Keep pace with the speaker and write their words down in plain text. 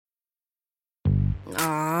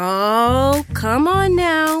Oh, come on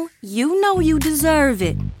now. You know you deserve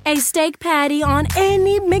it. A steak patty on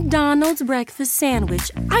any McDonald's breakfast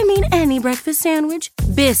sandwich. I mean any breakfast sandwich.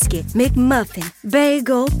 Biscuit, McMuffin,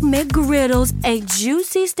 bagel, McGriddles. A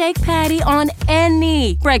juicy steak patty on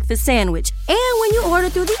any breakfast sandwich. And when you order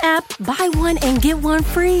through the app, buy one and get one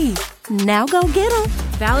free. Now go get them.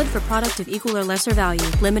 Valid for product of equal or lesser value.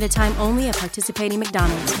 Limited time only at participating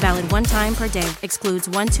McDonald's. Valid one time per day. Excludes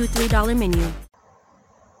 $1, $2, $3 menu.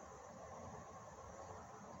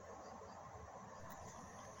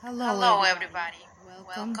 Hello everybody.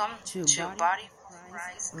 Welcome to Body of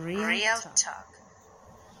Christ Real Talk.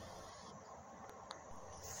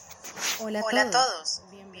 Hola a todos.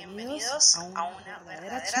 Bienvenidos a una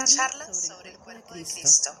verdadera charla sobre el cuerpo de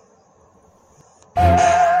Cristo.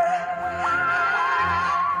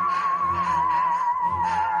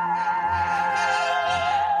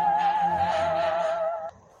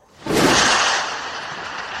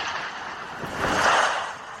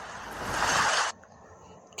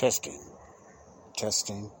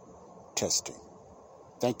 Testing.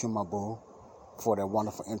 Thank you, my boo, for that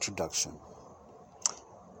wonderful introduction.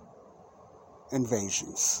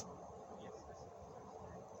 Invasions,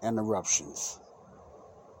 interruptions,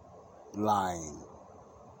 lying,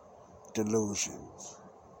 delusions,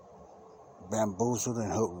 bamboozled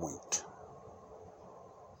and hoodwinked,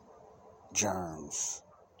 germs,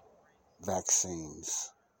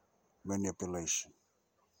 vaccines, manipulation.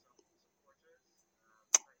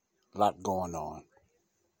 A lot going on.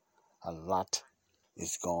 A lot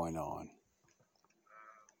is going on.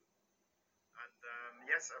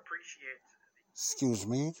 Yes, appreciate. Excuse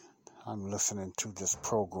me, I'm listening to this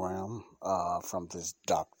program from this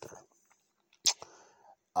doctor.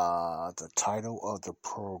 The title of the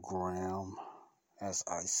program, as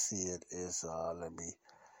I see it, is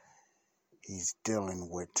he's dealing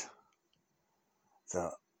with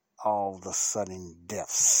all the sudden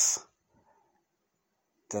deaths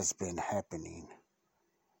that's been happening.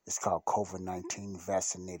 It's called COVID-19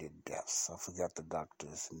 vaccinated deaths. I forgot the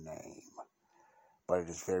doctor's name, but it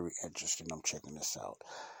is very interesting. I'm checking this out.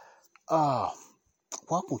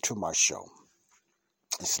 Welcome to my show.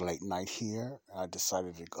 It's late night here. I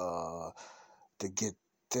decided to get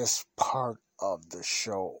this part of the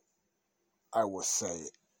show, I would say,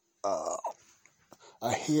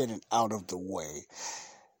 ahead and out of the way.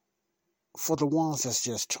 For the ones that's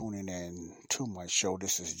just tuning in to my show,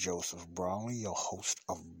 this is Joseph Brownlee, your host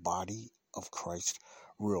of Body of Christ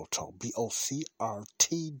Real Talk. BOCRTW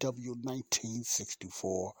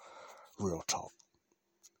 1964 Real Talk.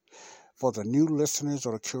 For the new listeners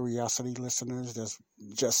or the curiosity listeners that's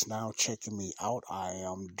just now checking me out, I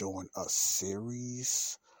am doing a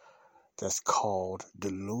series that's called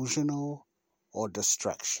Delusional or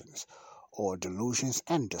Distractions, or Delusions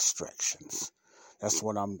and Distractions. That's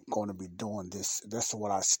what I'm going to be doing. That's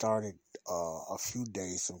what I started a few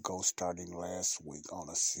days ago, starting last week on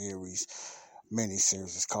a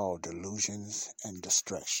mini-series. It's called Delusions and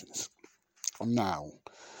Distractions. Now,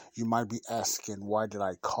 you might be asking, why did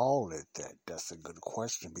I call it that? That's a good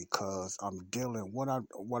question, because I'm dealing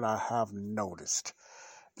what I have noticed.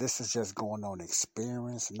 This is just going on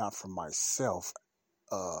experience, not from myself,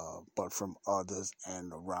 but from others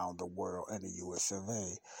and around the world and the US of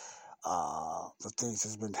A. The things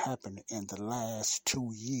that's been happening in the last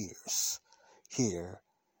 2 years here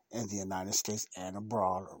in the United States and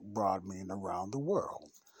abroad meaning around the world.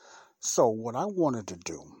 So what I wanted to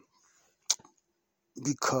do,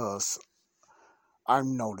 because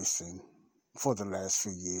I'm noticing for the last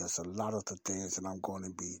few years, a lot of the things that I'm going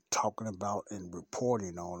to be talking about and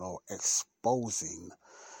reporting on or exposing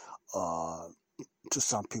to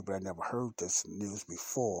some people that never heard this news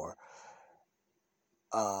before,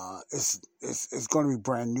 it's going to be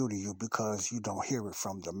brand new to you because you don't hear it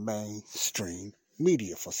from the mainstream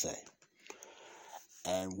media, for say,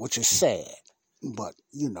 and which is sad. But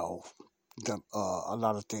a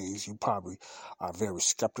lot of things you probably are very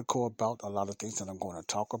skeptical about. A lot of things that I'm going to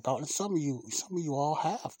talk about, and some of you all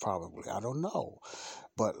have probably. I don't know,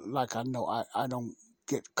 but like I know, I don't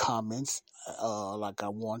get comments like I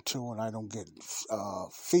want to, and I don't get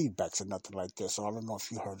feedbacks or nothing like that. So I don't know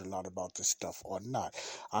if you heard a lot about this stuff or not.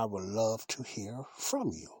 I would love to hear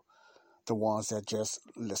from you, the ones that just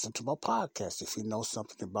listen to my podcast. If you know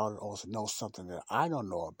something about it or know something that I don't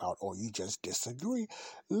know about, or you just disagree,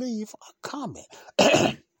 leave a comment.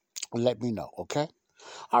 Let me know, okay?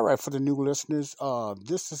 All right, for the new listeners,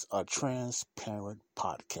 this is a transparent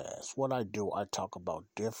podcast. What I do, I talk about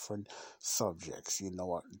different subjects,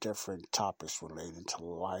 different topics relating to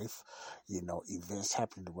life, events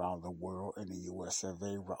happening around the world in the US of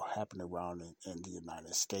A, happening around in the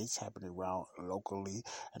United States, happening around locally,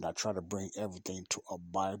 and I try to bring everything to a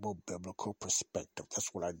Bible, biblical perspective.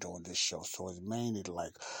 That's what I do in this show. So it's mainly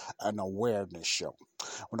like an awareness show.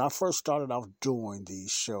 When I first started off doing these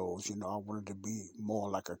shows, I wanted to be more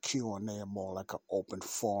like a Q&A, more like an open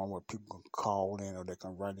forum where people can call in or they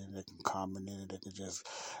can write in, they can comment in, they can just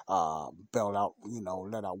belt out,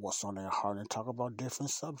 let out what's on their heart and talk about different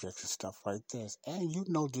subjects and stuff like this. And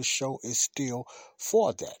this show is still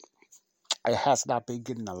for that. It has not been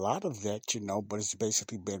getting a lot of that, but it's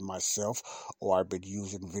basically been myself, or I've been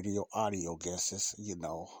using video audio guesses,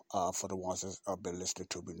 for the ones that have been listening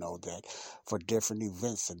to me know that for different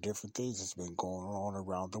events and different things that's been going on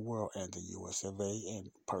around the world and the US of A and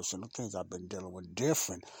personal things, I've been dealing with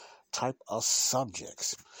different type of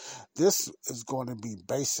subjects. This is going to be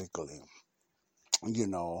basically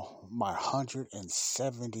my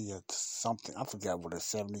 170th something, I forgot what,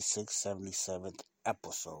 76th, 77th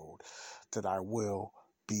episode that I will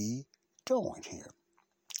be doing here.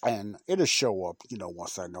 And it'll show up,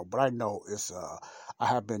 once I know. But I know I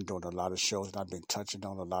have been doing a lot of shows and I've been touching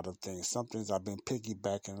on a lot of things. Some things I've been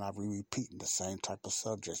piggybacking and I've been repeating the same type of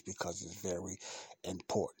subjects because it's very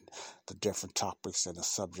important. The different topics and the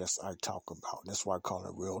subjects I talk about. And that's why I call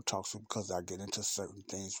it Real Talks, because I get into certain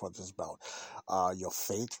things, whether it's about your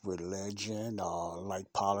faith, religion,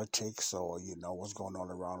 like politics, or, what's going on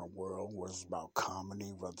around the world, whether it's about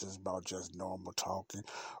comedy, whether it's about just normal talking,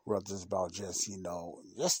 whether it's about just,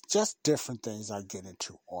 just different things I get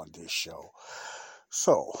into on this show.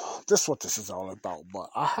 So, this is what this is all about. But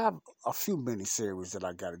I have a few mini-series that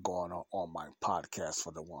I got going on my podcast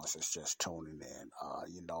for the ones that's just tuning in. I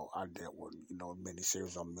deal with,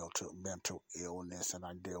 mini-series on mental illness, and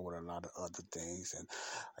I deal with a lot of other things, and,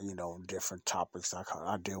 different topics.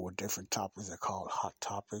 I deal with different topics that are called hot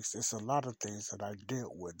topics. It's a lot of things that I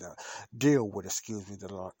deal with, that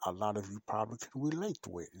a lot of you probably can relate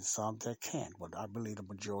with, and some that can't. But I believe the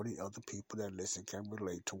majority of the people that listen can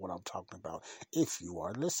relate to what I'm talking about if you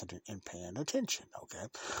are listening and paying attention, okay?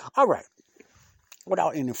 All right.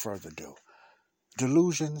 Without any further ado,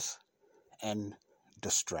 delusions and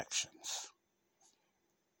distractions.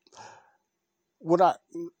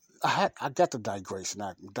 I got to digress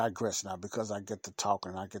now because I get to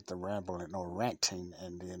talking, I get to rambling or ranting,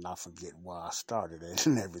 and then I forget why I started it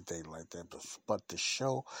and everything like that. But the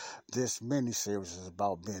show, this miniseries is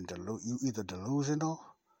about being you either delusional,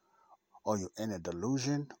 or you're in a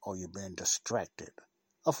delusion, or you're being distracted.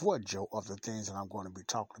 Of what, Joe? Of the things that I'm going to be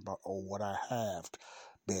talking about, or what I have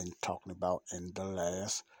been talking about in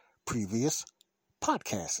the previous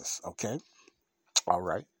podcasts, okay? All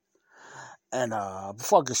right. And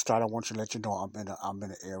before I get started, I want to let you know I'm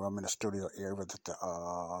in a studio area that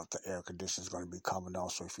the air conditioner is going to be coming on.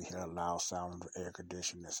 So if you hear a loud sound of the air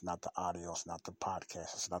conditioner, it's not the audio, it's not the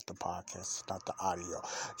podcast, it's not the podcast, it's not the audio.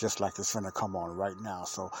 Just like it's going to come on right now.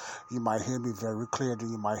 So you might hear me very clearly.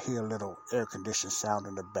 You might hear a little air conditioner sound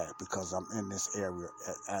in the back because I'm in this area,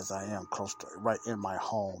 as I am close to right in my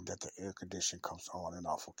home, that the air conditioner comes on and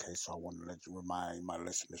off. Okay, so I want to remind my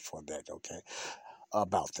listeners for that. Okay,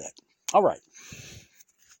 about that. All right.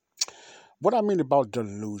 What I mean about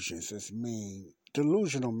delusions is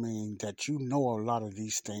delusional mean that you know a lot of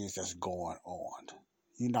these things that's going on.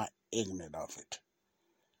 You're not ignorant of it.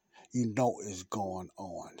 You know it's going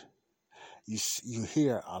on. You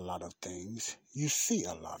hear a lot of things. You see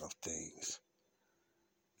a lot of things.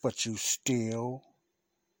 But you still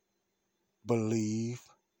believe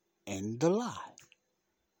in the lie.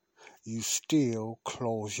 You still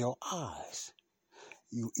close your eyes.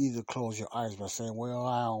 You either close your eyes by saying, well,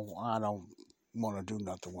 I don't want to do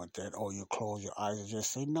nothing with that, or you close your eyes and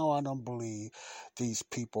just say, no, I don't believe these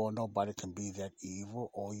people, or nobody can be that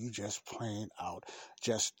evil, or you just plain out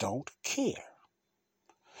just don't care.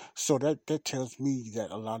 So that tells me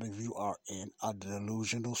that a lot of you are in a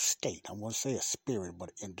delusional state. I won't say a spirit,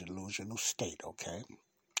 but in delusional state, okay?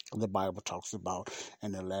 The Bible talks about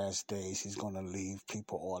in the last days he's going to leave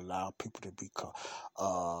people or allow people to become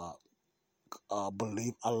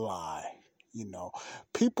believe a lie.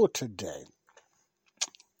 People today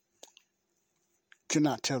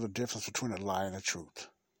cannot tell the difference between a lie and a truth,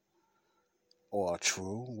 or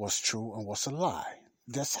what's true and what's a lie.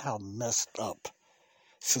 That's how messed up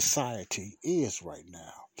society is right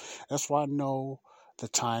now. That's why I know the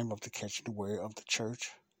time of the catching away of the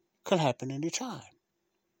church could happen anytime.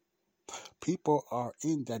 People are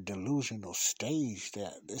in that delusional stage,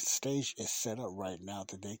 that this stage is set up right now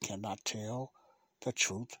that they cannot tell the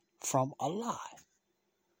truth from a lie.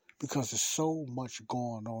 Because there's so much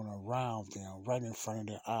going on around them, right in front of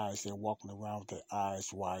their eyes. They're walking around with their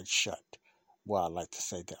eyes wide shut. Well, I like to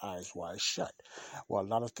say their eyes wide shut. Well, a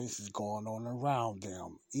lot of things is going on around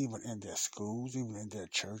them, even in their schools, even in their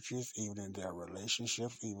churches, even in their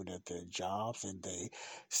relationships, even at their jobs, and they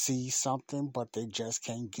see something, but they just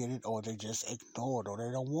can't get it, or they just ignore it, or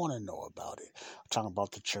they don't want to know about it. I'm talking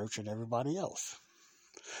about the church and everybody else.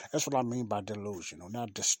 That's what I mean by delusional. Now,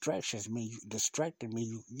 distractions mean that's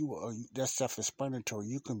self-explanatory.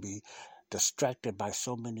 You can be distracted by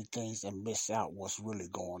so many things and miss out what's really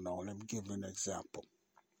going on. Let me give you an example.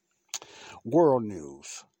 World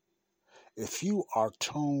news. If you are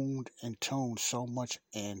tuned so much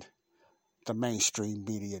in the mainstream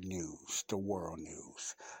media news, the world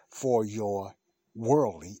news, for your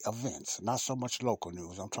worldly events, not so much local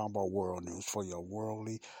news, I'm talking about world news, for your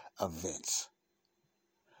worldly events.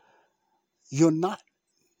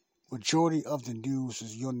 Majority of the news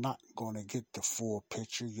is you're not going to get the full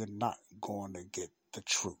picture. You're not going to get the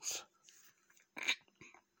truth.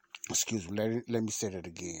 Excuse me, let me say that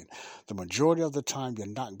again. The majority of the time, you're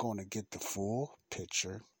not going to get the full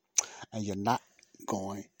picture, and you're not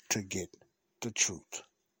going to get the truth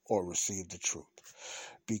or receive the truth,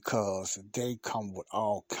 because they come with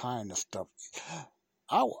all kind of stuff.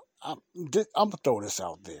 I'm going to throw this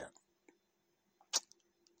out there.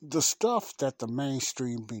 The stuff that the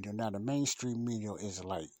mainstream media, now the mainstream media is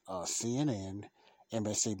like CNN,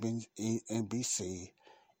 MSNBC,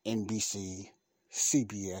 NBC,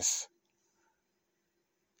 CBS,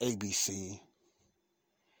 ABC,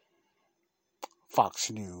 Fox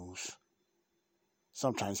News,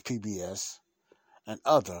 sometimes PBS, and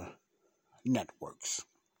other networks.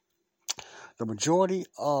 The majority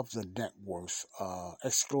of the networks,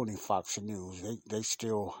 excluding Fox News, they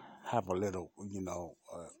still have a little, little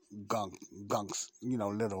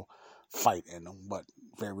fight in them, but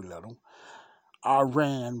very little, are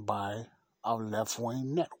ran by a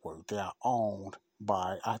left-wing network. They are owned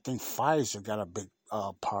by, I think Pfizer got a big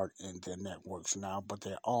part in their networks now, but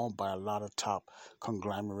they're owned by a lot of top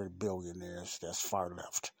conglomerate billionaires that's far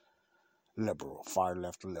left liberal.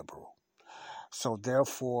 So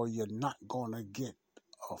therefore, you're not going to get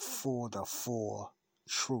the full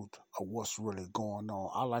truth of what's really going on.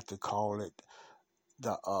 I like to call it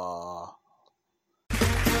the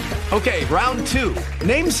Okay, round two.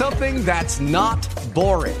 Name something that's not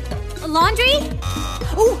boring. A laundry?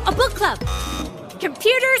 Ooh, a book club.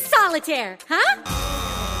 Computer solitaire, huh?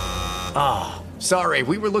 Ah, sorry,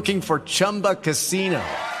 we were looking for Chumba Casino.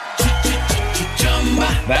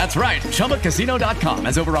 That's right, ChumbaCasino.com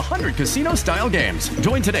has over 100 casino-style games.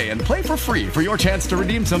 Join today and play for free for your chance to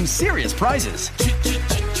redeem some serious prizes.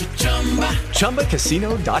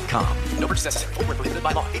 ChumbaCasino.com. No purchase necessary. Void where prohibited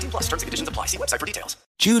by law. 18+. Terms and conditions apply. See website for details.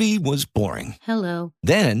 Judy was boring. Hello.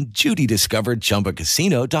 Then Judy discovered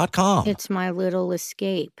ChumbaCasino.com. It's my little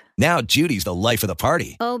escape. Now Judy's the life of the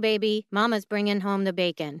party. Oh, baby, mama's bringing home the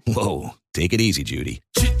bacon. Whoa, take it easy, Judy.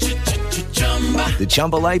 The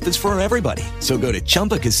Chumba life is for everybody. So go to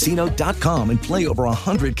ChumbaCasino.com and play over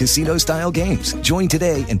 100 casino-style games. Join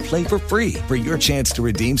today and play for free for your chance to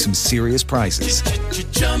redeem some serious prizes.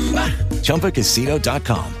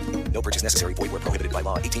 ChumbaCasino.com. No purchase necessary. Void where prohibited by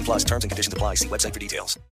law. 18+. Terms and conditions apply. See website for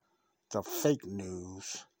details. The fake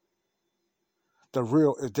news.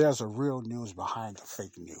 There's a real news behind the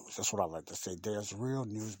fake news. That's what I like to say. There's real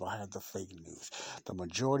news behind the fake news. The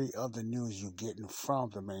majority of the news you're getting from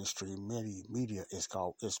the mainstream media is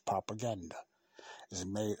propaganda. It's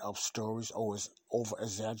made up stories, or it's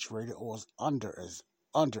over-exaggerated, or it's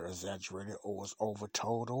under-exaggerated, or it's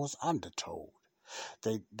overtold, or it's undertold.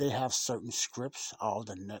 They have certain scripts, all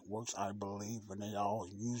the networks, I believe, and they all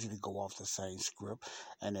usually go off the same script,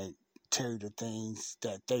 and they tell you the things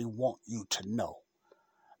that they want you to know,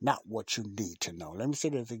 not what you need to know. Let me say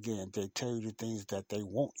that again. They tell you the things that they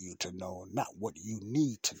want you to know, not what you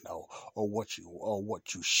need to know, or what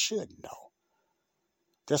you should know.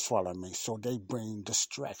 That's what I mean. So they bring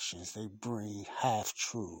distractions. They bring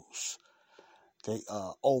half-truths. They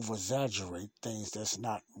over-exaggerate things that's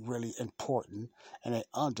not really important, and they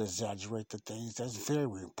under-exaggerate the things that's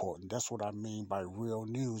very important. That's what I mean by real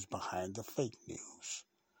news behind the fake news.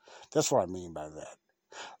 That's what I mean by that.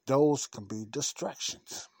 Those can be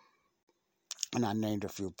distractions. And I named a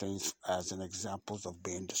few things as an examples of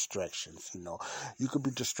being distractions. You could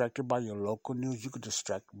be distracted by your local news. You could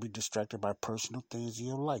be distracted by personal things in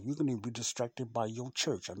your life. You can even be distracted by your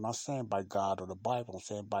church. I'm not saying by God or the Bible. I'm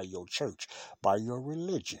saying by your church, by your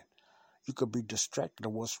religion. You could be distracted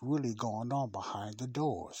of what's really going on behind the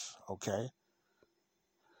doors, okay?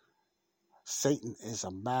 Satan is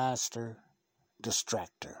a master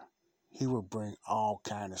distractor. He will bring all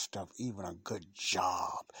kind of stuff, even a good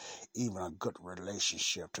job, even a good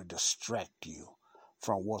relationship, to distract you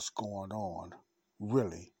from what's going on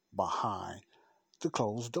really behind the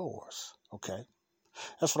closed doors, okay?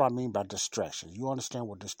 That's what I mean by distraction. You understand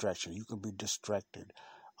what distraction? You can be distracted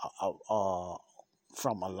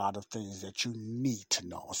from a lot of things that you need to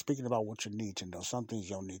know. Speaking about what you need to know, some things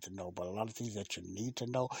you don't need to know, but a lot of things that you need to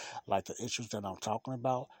know, like the issues that I'm talking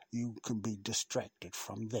about, you can be distracted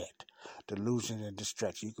from that. Delusion and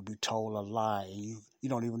distraction. You could be told a lie and you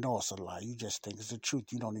don't even know it's a lie. You just think it's the truth.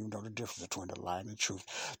 You don't even know the difference between the lie and the truth.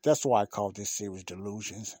 That's why I call this series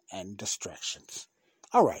Delusions and Distractions.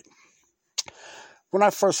 All right. When I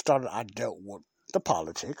first started, I dealt with the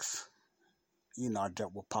politics. I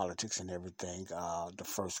dealt with politics and everything. The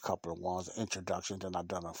first couple of ones, introductions, and I've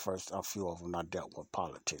done a few of them. I dealt with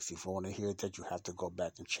politics. If you want to hear that, you have to go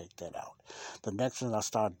back and check that out. The next one, I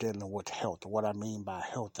started dealing with health. What I mean by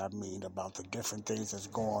health, I mean about the different things that's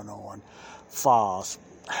going on, fast,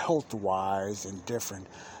 health-wise, and different,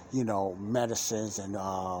 medicines and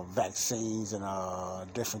vaccines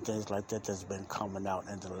and different things like that that's been coming out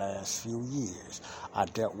in the last few years. I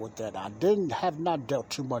dealt with that. I have not dealt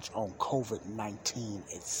too much on COVID-19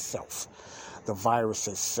 itself, the virus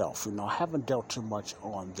itself. I haven't dealt too much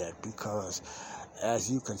on that because,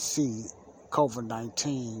 as you can see,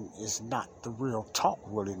 COVID-19 is not the real talk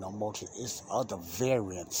really no more. It's other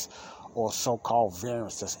variants or so-called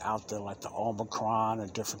variants that's out there, like the Omicron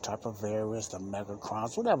and different type of variants, the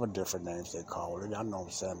Megacrons, whatever different names they call it. I know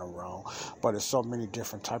I'm saying them wrong, but there's so many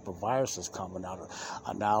different type of viruses coming out.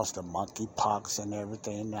 Now it's the monkeypox and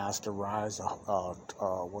everything. Now it's the rise of,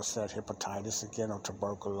 hepatitis again, or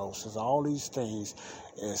tuberculosis. All these things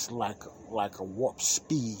is like a warp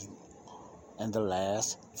speed in the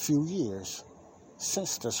last few years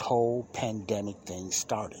since this whole pandemic thing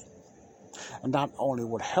started. And not only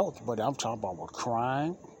with health, but I'm talking about with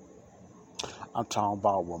crime. I'm talking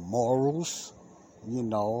about with morals.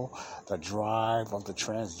 The drive of the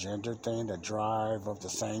transgender thing, the drive of the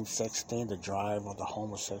same-sex thing, the drive of the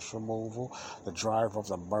homosexual movement, the drive of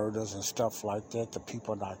the murders and stuff like that, the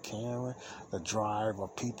people not caring, the drive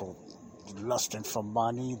of people lusting for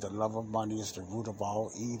money. The love of money is the root of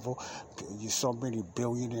all evil. So many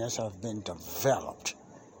billionaires have been developed.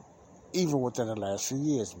 Even within the last few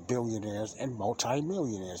years, billionaires and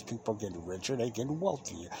multimillionaires. People are getting richer, they're getting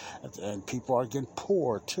wealthier. And people are getting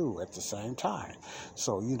poorer, too, at the same time.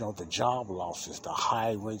 So, the job losses, the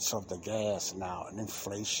high rates of the gas now, and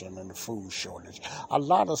inflation and the food shortage. A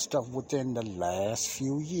lot of stuff within the last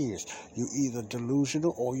few years. You're either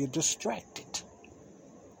delusional or you're distracted.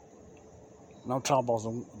 And I'm talking about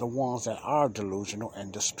the ones that are delusional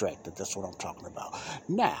and distracted. That's what I'm talking about.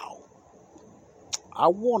 Now, I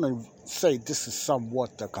want to say this is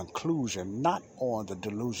somewhat the conclusion, not on the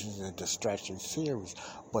Delusions and Distractions series,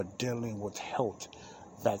 but dealing with health,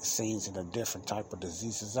 vaccines, and the different type of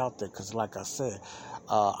diseases out there. Because, like I said,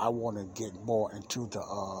 I want to get more into the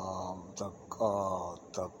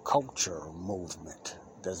culture movement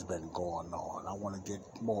that's been going on. I want to get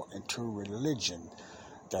more into religion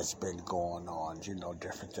that's been going on.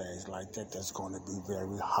 Different things like that. That's going to be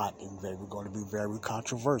very hot and going to be very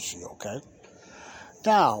controversial. Okay.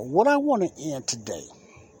 Now, what I want to end today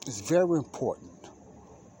is very important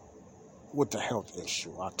with the health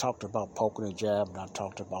issue. I talked about poking and jab, and I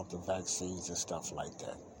talked about the vaccines and stuff like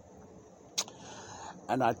that.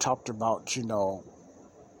 And I talked about,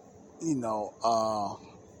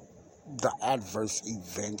 the adverse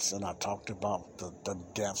events, and I talked about the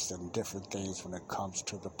deaths and different things when it comes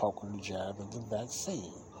to the poking and jab and the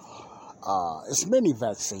vaccine. There's many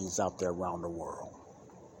vaccines out there around the world.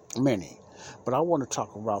 Many. But I want to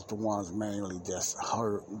talk about the ones mainly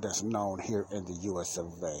that's known here in the U.S. of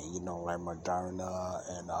A. Like Moderna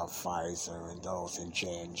and Pfizer and those, and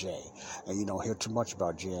J&J. And you don't hear too much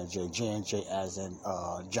about J&J. J&J as in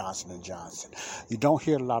Johnson & Johnson. You don't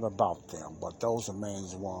hear a lot about them, but those are main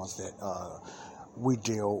ones that we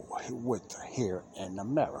deal with here in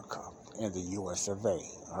America, in the U.S. of A.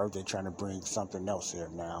 I heard they're trying to bring something else here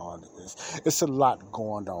now. It's a lot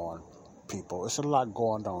going on, people. It's a lot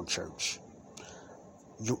going on, church.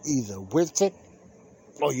 You either with it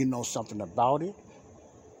or you know something about it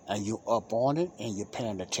and you up on it and you're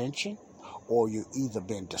paying attention, or you either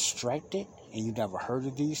been distracted and you never heard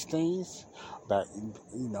of these things, but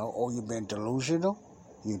or you've been delusional,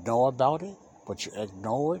 you know about it, but you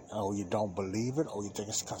ignore it, or you don't believe it, or you think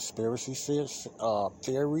it's conspiracy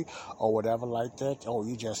theory or whatever like that, or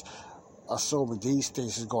you just assuming these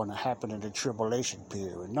things is going to happen in the tribulation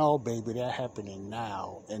period. No, baby, they're happening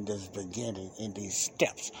now in this beginning, in these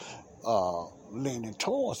steps, leaning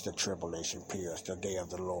towards the tribulation period, the day of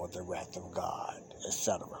the Lord, the wrath of God,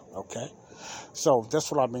 etc. Okay? So that's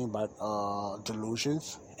what I mean by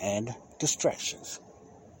delusions and distractions.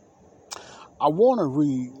 I want to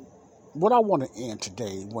read what I want to end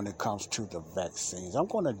today when it comes to the vaccines. I'm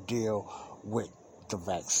going to deal with the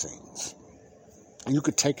vaccines. You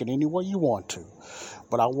could take it any way you want to,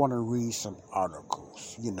 but I want to read some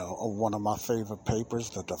articles, of one of my favorite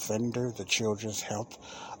papers, The Defender, the Children's Health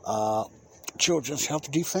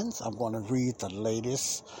Defense. I'm going to read the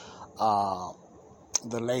latest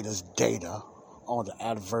data on the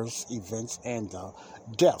adverse events and the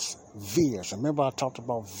deaths. Vears. Remember I talked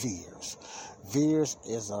about Vears. Vears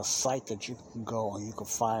is a site that you can go and you can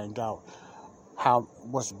find out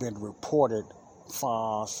what's been reported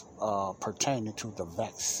far as pertaining to the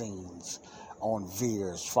vaccines on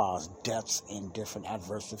Vears, as far as deaths and different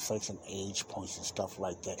adverse effects and age points and stuff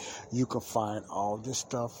like that. You can find all this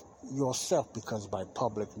stuff yourself because by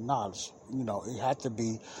public knowledge, it had to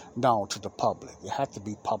be known to the public. It had to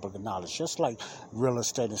be public knowledge. Just like real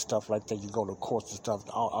estate and stuff like that, you go to courts and stuff,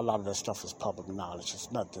 a lot of that stuff is public knowledge.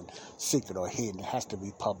 It's nothing secret or hidden. It has to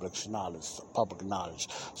be public knowledge.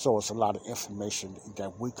 So it's a lot of information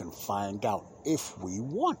that we can find out if we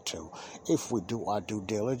want to, if we do our due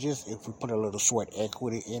diligence, if we put a little sweat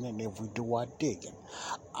equity in it, and if we do our digging.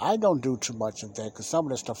 I don't do too much of that because some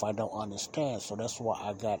of the stuff I don't understand, so that's why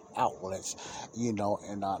I got outlets,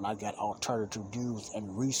 and I got alternative views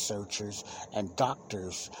and researchers and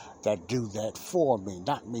doctors that do that for me.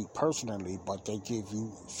 Not me personally, but they give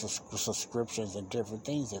you subscriptions and different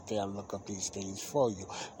things that they'll look up these things for you.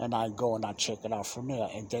 And I go and I check it out from there,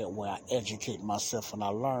 and that way I educate myself and I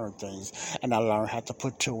learn things, and I learn how to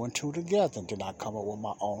put two and two together, and then I come up with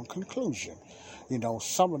my own conclusion.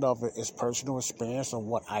 Some of it is personal experience of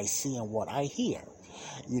what I see and what I hear,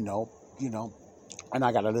 and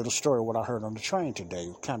I got a little story what I heard on the train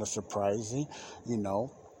today, kind of surprising,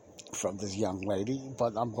 from this young lady,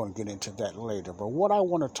 but I'm going to get into that later. But what I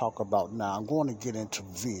want to talk about now, I'm going to get into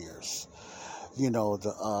Vears,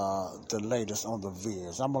 the latest on the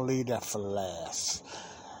Vears. I'm going to leave that for last.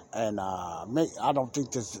 And I don't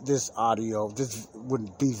think this audio, this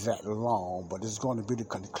wouldn't be that long, but it's going to be the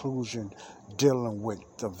conclusion dealing with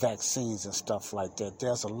the vaccines and stuff like that.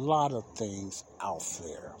 There's a lot of things out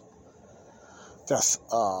there that's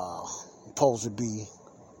supposed to be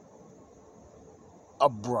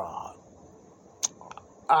abroad.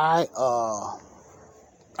 I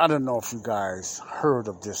don't know if you guys heard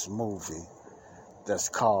of this movie that's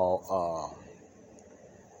called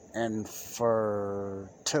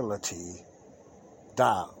Infertility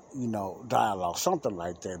Dialogue, something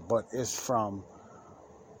like that, but it's from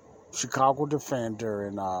Chicago Defender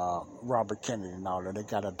and Robert Kennedy and all that. They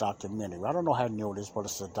got a documentary. I don't know how you know this, but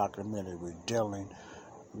it's a documentary dealing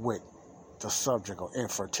with the subject of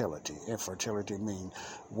infertility. Infertility means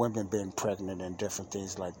women being pregnant and different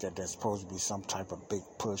things like that. There's supposed to be some type of big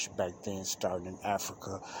push back then starting in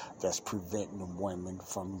Africa that's preventing women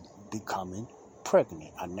from becoming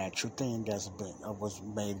pregnant. A natural thing that's was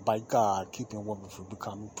made by God, keeping women from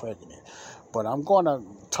becoming pregnant. But I'm going to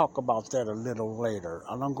talk about that a little later,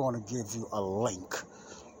 and I'm going to give you a link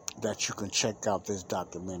that you can check out this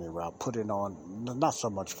documentary. I'll put it on, not so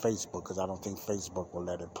much Facebook, because I don't think Facebook will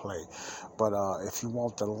let it play. But if you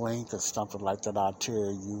want the link or something like that, I'll tell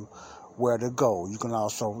you where to go. You can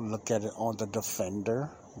also look at it on the Defender,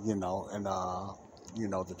 and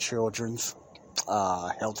the Children's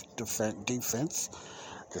Health Defense.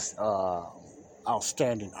 This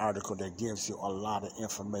outstanding article that gives you a lot of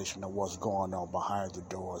information on what's going on behind the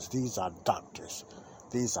doors. These are doctors.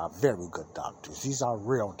 These are very good doctors. These are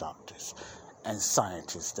real doctors and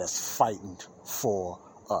scientists that's fighting for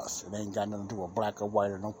us. It ain't got nothing to do with black or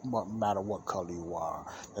white, or no matter what color you are.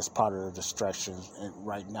 That's part of the distractions and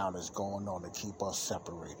right now that's going on to keep us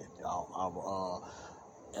separated, our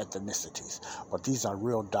ethnicities. But these are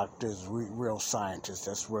real doctors, real scientists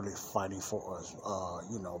that's really fighting for us,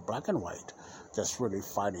 black and white, that's really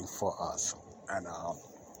fighting for us. And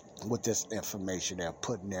with this information, they're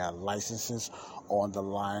putting their licenses on the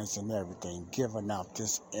lines and everything, giving out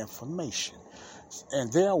this information,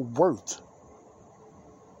 and they're worth,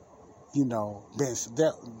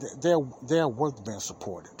 they're worth being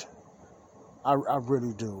supported. I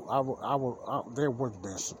really do. They're worth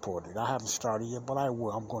being supported. I haven't started yet, but I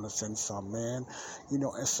will. I'm going to send some in,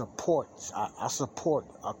 and support. I support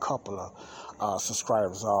a couple of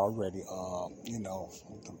subscribers already.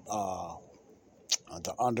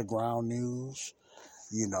 The Underground News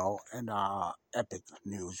and Epic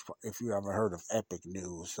News. If you ever heard of Epic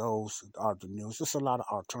News, those are the news. There's a lot of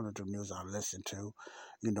alternative news I listen to,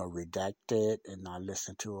 Redacted, and I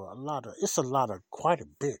listen to quite a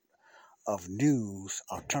bit of news,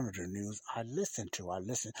 alternative news I listen to.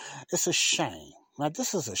 It's a shame. Now,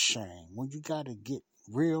 this is a shame when you got to get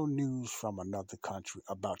real news from another country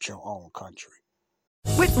about your own country.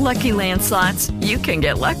 With Lucky Land Slots, you can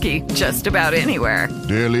get lucky just about anywhere.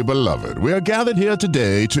 Dearly beloved, we are gathered here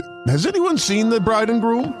today to... Has anyone seen the bride and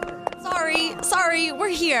groom? Sorry, we're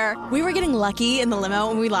here. We were getting lucky in the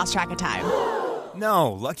limo and we lost track of time.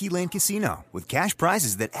 No, Lucky Land Casino, with cash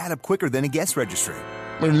prizes that add up quicker than a guest registry.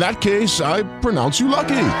 In that case, I pronounce you lucky.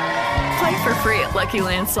 Play for free at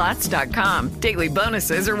LuckyLandSlots.com. Daily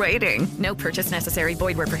bonuses are waiting. No purchase necessary.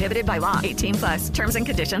 Void where prohibited by law. 18+. Terms and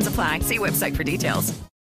conditions apply. See website for details.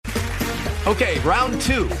 Okay, round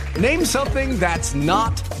two. Name something that's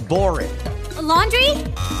not boring. A laundry?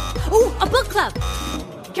 Ooh, a book club.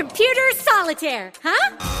 Computer solitaire,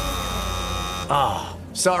 huh? Ah,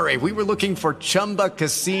 sorry. We were looking for Chumba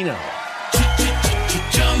Casino.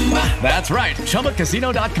 That's right.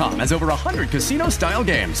 ChumbaCasino.com has over 100 casino-style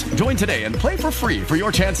games. Join today and play for free for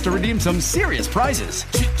your chance to redeem some serious prizes.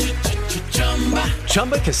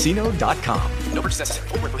 ChumbaCasino.com. No purchase necessary.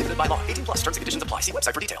 Void where prohibited by law. 18+. Terms and conditions apply. See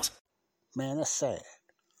website for details. Man, that's sad.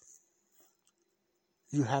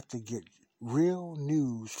 You have to get real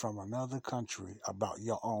news from another country about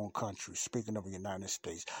your own country. Speaking of the United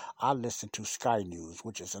States, I listen to Sky News,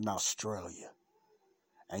 which is in Australia.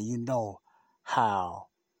 And you know how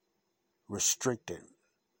restricted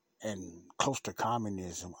and close to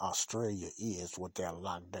communism Australia is with their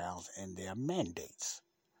lockdowns and their mandates.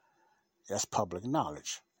 That's public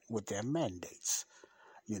knowledge with their mandates,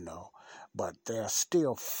 But they're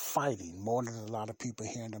still fighting more than a lot of people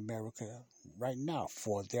here in America right now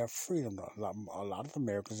for their freedom. A lot of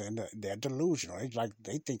Americans, they're delusional.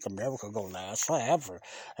 They think America gonna last forever.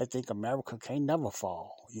 They think America can't never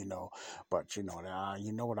fall, But you know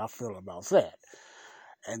what I feel about that.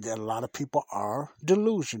 And then a lot of people are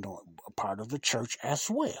delusional, a part of the church as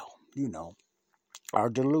well, are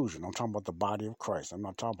delusional. I'm talking about the body of Christ. I'm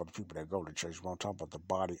not talking about the people that go to church, but I'm talking about the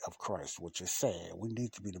body of Christ, which is sad. We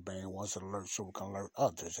need to be the main ones that alert so we can alert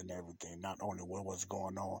others and everything, not only with what's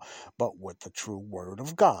going on, but with the true word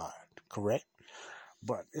of God, correct?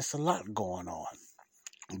 But it's a lot going on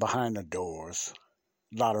behind the doors,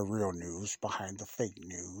 a lot of real news behind the fake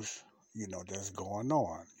news. That's going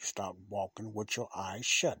on. You stop walking with your eyes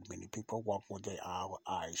shut. Many people walk with their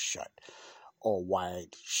eyes shut or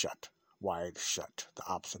wide shut. Wide shut. The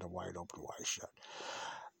opposite of wide open, wide shut.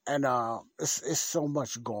 And it's so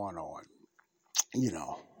much going on,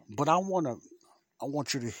 But I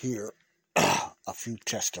want you to hear a few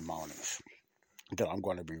testimonies that I'm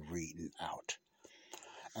going to be reading out.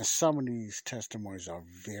 And some of these testimonies are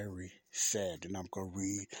very sad. And I'm going to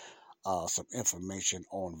read some information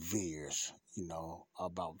on Vears,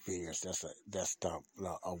 about Vears. That's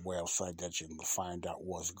a website that you can find out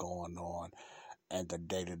what's going on and the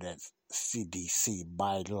data that CDC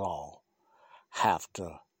by law have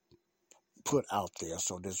to put out there.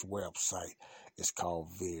 So this website is called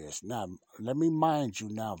Vears. Now, let me mind you,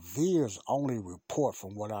 Vears only report,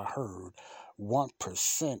 from what I heard,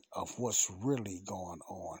 1% of what's really going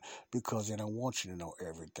on, because they don't want you to know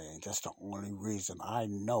everything. That's the only reason I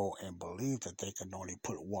know and believe that they can only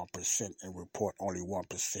put 1% and report only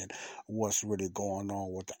 1% what's really going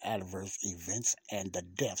on with the adverse events and the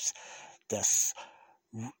deaths that's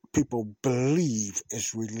people believe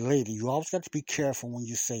is related. You always got to be careful when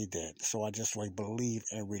you say that. So I just like believe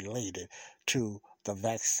and related to the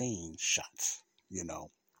vaccine shots,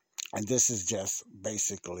 And this is just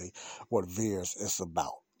basically what Vears is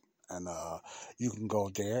about. And you can go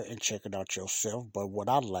there and check it out yourself. But what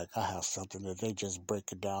I have something that they just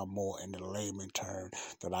break it down more in the layman term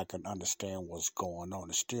that I can understand what's going on.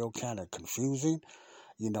 It's still kind of confusing,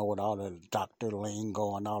 with all the doctor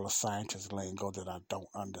lingo and all the scientist lingo that I don't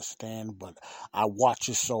understand, but I watch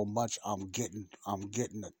it so much, I'm getting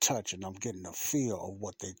a touch and I'm getting a feel of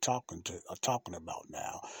what they talking about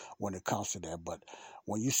now when it comes to that. But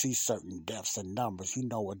when you see certain deaths and numbers, you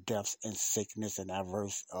know what deaths and sickness and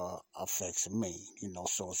adverse effects mean,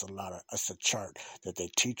 so it's a chart that they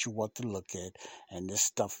teach you what to look at, and this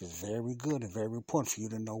stuff is very good and very important for you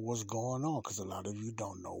to know what's going on, because a lot of you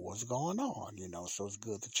don't know what's going on, so it's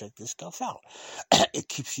good to check this stuff out. It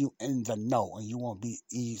keeps you in the know, and you won't be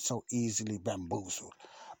so easily bamboozled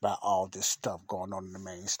by all this stuff going on in the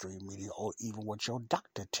mainstream media, or even what your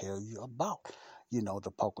doctor tell you about.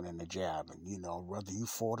 The poking and the jabbing, whether you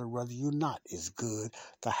for it or whether you not, it's good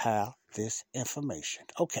to have this information.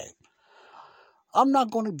 Okay. I'm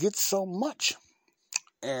not going to get so much.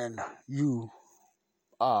 And you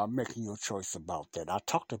making your choice about that. I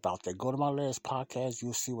talked about that. Go to my last podcast.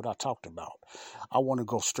 You'll see what I talked about. I want to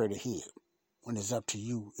go straight ahead. And it's up to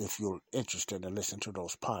you if you're interested in listening to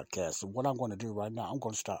those podcasts. And what I'm going to do right now, I'm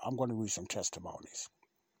going to read some testimonies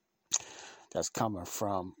that's coming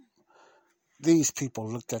from these people.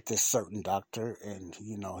 Looked at this certain doctor, and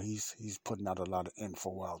he's putting out a lot of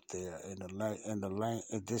info out there.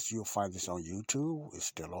 This you'll find this on YouTube. It's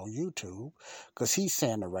still on YouTube because he's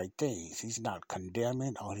saying the right things. He's not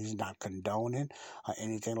condemning or he's not condoning or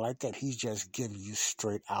anything like that. He's just giving you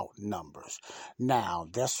straight out numbers. Now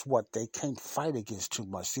that's what they can't fight against too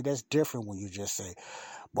much. See, that's different when you just say,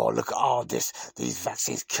 "Boy, look at all this. These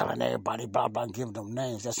vaccines killing everybody." Blah blah. And give them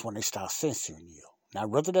names. That's when they start censoring you. Now,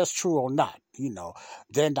 whether that's true or not,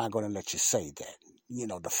 they're not going to let you say that.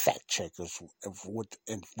 The fact checkers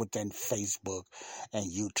within Facebook and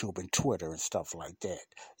YouTube and Twitter and stuff like that,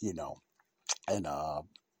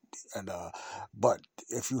 but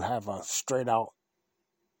if you have a straight out,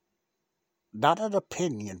 not an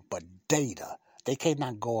opinion, but data, they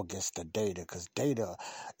cannot go against the data because data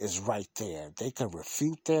is right there. They can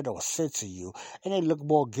refute that or censor you, and they look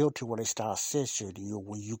more guilty when they start censoring you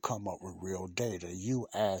when you come up with real data. You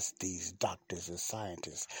as these doctors and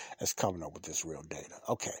scientists is coming up with this real data.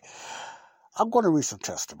 Okay, I'm going to read some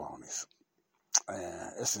testimonies.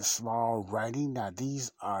 It's in small writing. Now,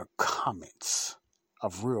 these are comments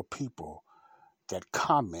of real people that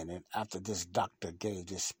commented after this doctor gave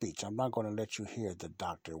this speech. I'm not going to let you hear the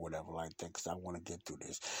doctor or whatever like that because I want to get through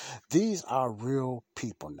this. These are real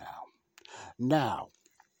people now. Now,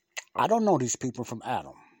 I don't know these people from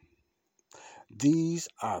Adam. These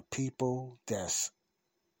are people that's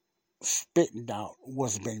spitting out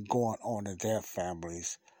what's been going on in their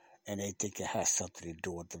families, and they think it has something to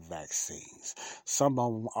do with the vaccines. Some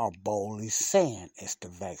of them are boldly saying it's the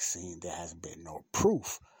vaccine. There has been no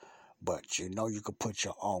proof. But you can put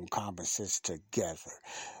your own common sense together.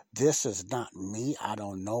 This is not me. I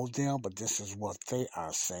don't know them, but this is what they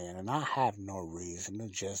are saying. And I have no reason to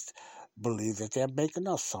just believe that they're making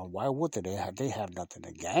up something. Why would they? They have nothing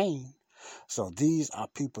to gain. So these are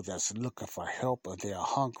people that's looking for help, or they're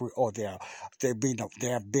hungry, or they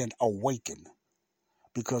have been awakened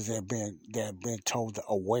because they've been told the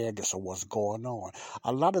awareness of what's going on.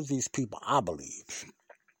 A lot of these people, I believe,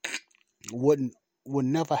 would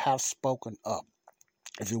never have spoken up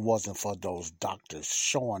if it wasn't for those doctors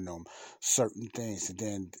showing them certain things. And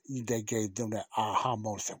then they gave them that aha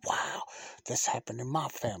moment. Said, wow, this happened in my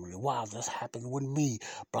family. Wow, this happened with me.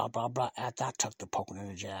 Blah, blah, blah. After I took the poking and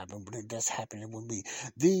the jab, and that's happening with me.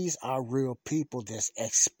 These are real people that's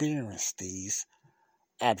experienced these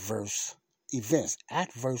adverse events.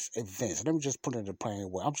 Adverse events. Let me just put it in a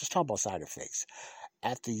plain way. I'm just talking about side effects.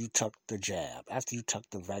 After you took the jab, after you took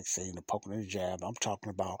the vaccine, the poking and the jab, I'm talking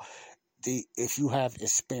about if you have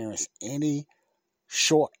experienced any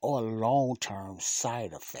short or long-term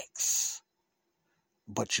side effects,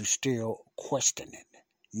 but you still question it.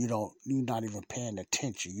 You're not even paying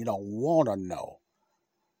attention. You don't want to know.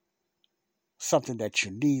 Something that you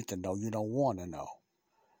need to know, you don't want to know.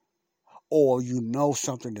 Or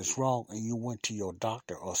something is wrong and you went to your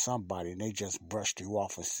doctor or somebody and they just brushed you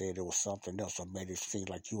off and said it was something else or made it seem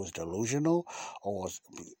like you was delusional, or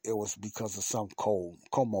it was because of some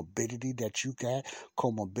comorbidity that you got.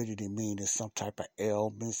 Comorbidity means some type of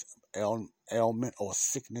ailment or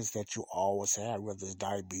sickness that you always have, whether it's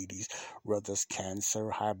diabetes, whether it's cancer,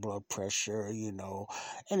 high blood pressure,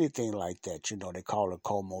 anything like that. They call it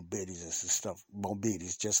comorbidities and stuff,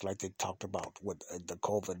 morbidities, just like they talked about with the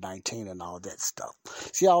COVID-19 and all that stuff.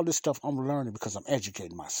 See, all this stuff I'm learning because I'm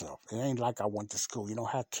educating myself. It ain't like I went to school. You don't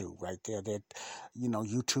have to, right there. That,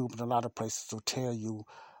 YouTube and a lot of places will tell you,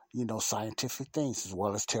 scientific things as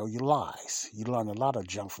well as tell you lies. You learn a lot of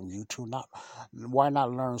junk from YouTube. Why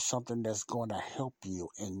not learn something that's going to help you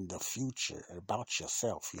in the future about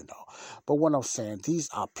yourself, But what I'm saying, these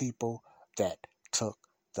are people that took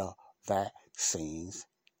the vaccines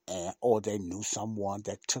or they knew someone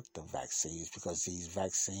that took the vaccines, because these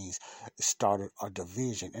vaccines started a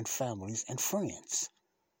division in families and friends.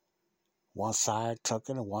 One side took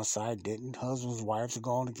it and one side didn't. Husbands, wives are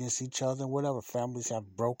going against each other and whatever. Families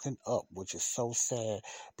have broken up, which is so sad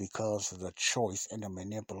because of the choice and the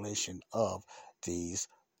manipulation of these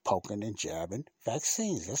poking and jabbing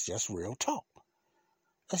vaccines. That's just real talk.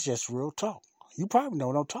 That's just real talk. You probably know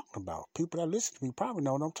what I'm talking about. People that listen to me probably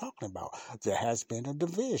know what I'm talking about. There has been a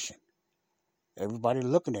division. Everybody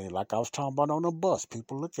looking at it like I was talking about on the bus.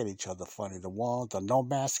 People look at each other funny. The no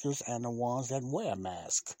maskers and the ones that wear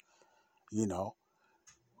masks.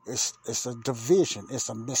 It's a division. It's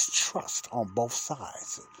a mistrust on both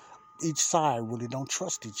sides. Each side really don't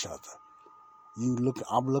trust each other.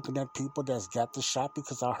 I'm looking at people that's got the shot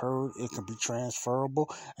because I heard it can be transferable,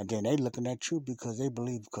 and then they looking at you because they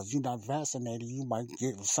believe because you're not vaccinated, you might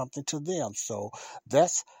give something to them. So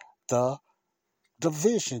that's the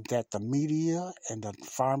division that the media and the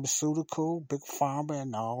pharmaceutical, big pharma,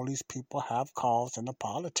 and all these people have caused, and the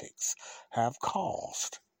politics have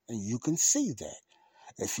caused. And you can see that.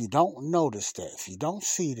 If you don't notice that, if you don't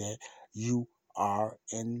see that, you are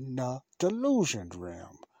in the delusion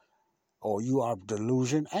realm. Or you are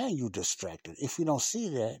delusion and you distracted. If you don't see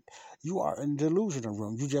that, you are in the delusional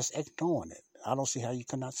room. You just ignoring it. I don't see how you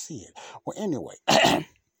cannot see it. Well, anyway,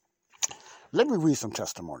 let me read some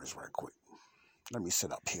testimonies right quick. Let me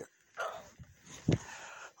sit up here.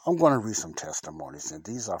 I'm going to read some testimonies, and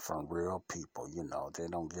these are from real people. You know, they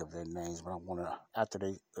don't give their names, but I want to, after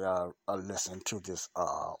they listen to this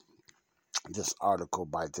this article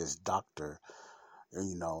by this doctor,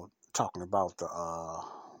 you know, talking about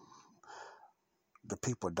the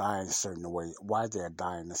people dying a certain way, why they're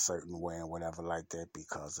dying a certain way and whatever like that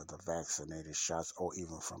because of the vaccinated shots or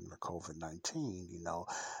even from the COVID-19, you know,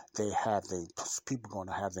 people going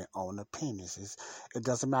to have their own opinions. It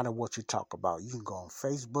doesn't matter what you talk about. You can go on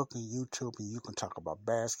Facebook and YouTube and you can talk about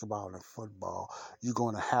basketball and football. You're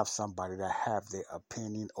going to have somebody that have their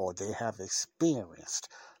opinion or they have experienced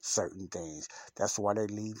certain things. That's why they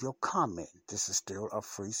leave your comment. This is still a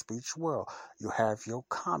free speech world. You have your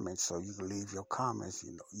comments, so you can leave your comments.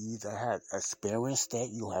 You know, you either had experienced that,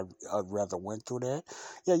 you have rather went through that.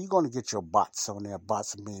 Yeah, you're going to get your bots on there.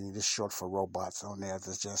 Bots meaning this short for robots on there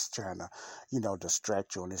that's just trying to, you know,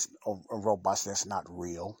 distract you on this robots that's not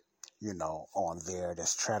real. You know, on there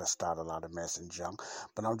that's trying to start a lot of mess and junk.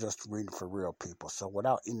 But I'm just reading for real people. So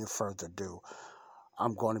without any further ado,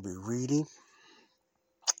 I'm going to be reading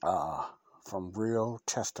from real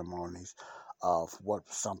testimonies of what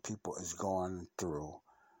some people is going through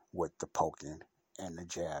with the poking and the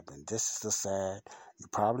jab. And this is the sad, you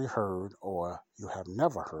probably heard or you have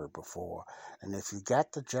never heard before. And if you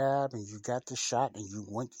got the jab and you got the shot and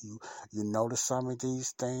you notice some of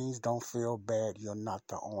these things, don't feel bad. You're not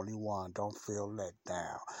the only one. Don't feel let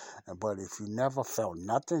down. But if you never felt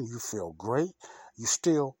nothing, you feel great, you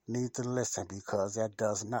still need to listen because that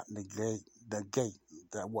does not negate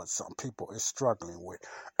that what some people is struggling with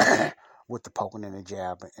with the poking and the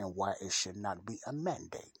jab and why it should not be a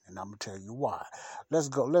mandate. And I'm going to tell you why. Let's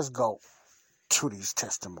go to these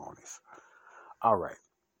testimonies. All right.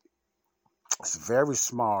 It's very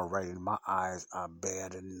small writing. My eyes are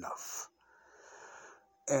bad enough.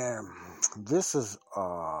 And this is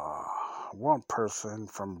one person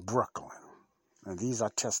from Brooklyn. And these are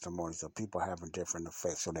testimonies of people having different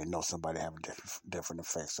effects, so they know somebody having different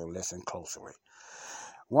effects. So listen closely.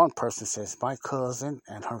 One person says, my cousin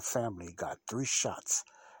and her family got 3 shots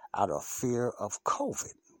out of fear of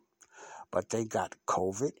COVID, but they got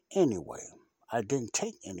COVID anyway. I didn't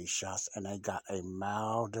take any shots, and I got a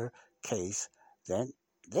milder case than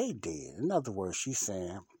they did. In other words, she's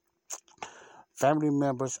saying family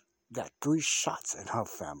members got 3 shots in her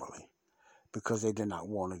family because they did not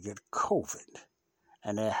want to get COVID.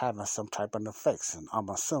 And they're having some type of effects, and I'm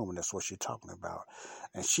assuming that's what she's talking about.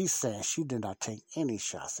 And she's saying she did not take any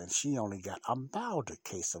shots, and she only got a milder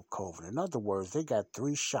case of COVID. In other words, they got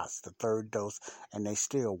 3 shots, the 3rd dose, and they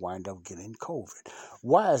still wind up getting COVID.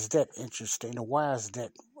 Why is that interesting, and why is that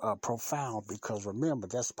profound? Because remember,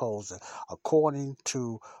 that's supposed to, according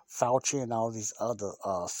to Fauci and all these other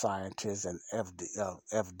scientists and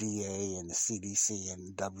FDA and the CDC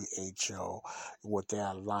and WHO, with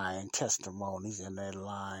their lying testimonies and their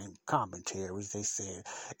lying commentaries, they said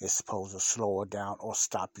it's supposed to slow it down or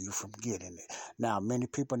stop you from getting it. Now, many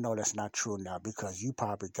people know that's not true now because you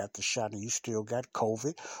probably got the shot and you still got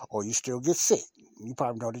COVID or you still get sick. You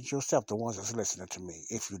probably know that yourself, the ones that's listening to me,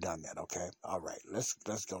 if you've done that, okay? All right, let's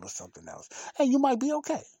go to something else. And you might be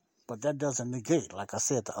okay, but that doesn't negate, like I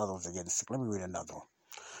said, the others are getting sick. Let me read another one.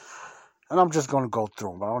 And I'm just going to go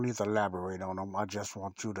through them. I don't need to elaborate on them. I just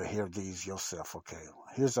want you to hear these yourself, okay?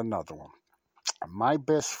 Here's another one. My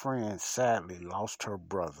best friend sadly lost her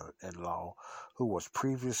brother-in-law who was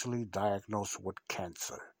previously diagnosed with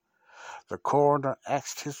cancer. The coroner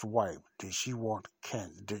asked his wife, did she want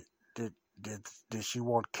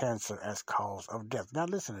cancer as cause of death? Now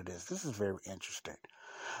listen to this. This is very interesting.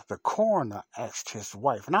 The coroner asked his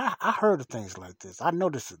wife, and I heard of things like this. I know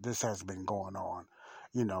this has been going on.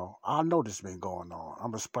 You know, I know this has been going on.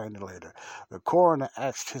 I'm going to explain it later. The coroner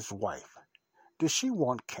asked his wife, did she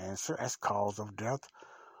want cancer as cause of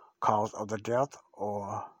the death,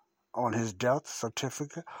 or on his death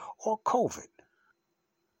certificate, or COVID?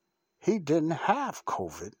 he didn't have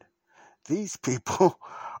COVID. These people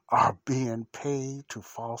are being paid to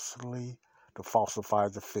falsify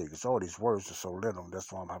the figures. Oh, these words are so little.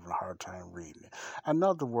 That's why I'm having a hard time reading it. In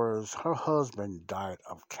other words, her husband died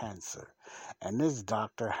of cancer, and this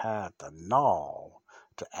doctor had the gall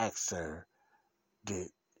to ask her, did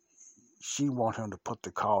she want him to put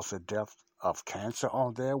the cause of death of cancer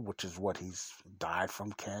on there, which is what he's died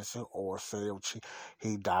from cancer, or say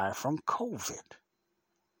he died from COVID.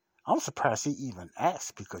 I'm surprised he even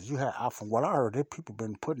asked, because from what I heard, people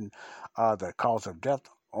been putting the cause of death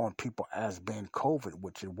on people as being COVID,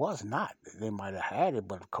 which it was not. They might have had it,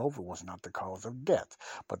 but COVID was not the cause of death.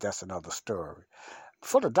 But that's another story.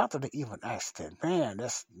 For the doctor to even ask that, man,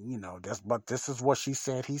 but this is what she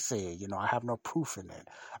said, he said. I have no proof in it.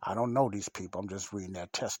 I don't know these people. I'm just reading their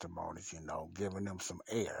testimonies, giving them some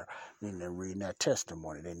air, and then reading their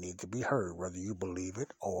testimony. They need to be heard, whether you believe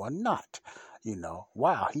it or not.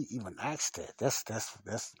 Wow, he even asked that. That's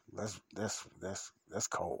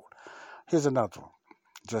cold. Here's another one.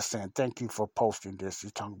 Just saying, thank you for posting this.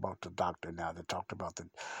 You're talking about the doctor now. They talked about the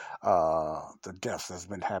deaths that's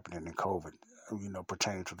been happening in COVID,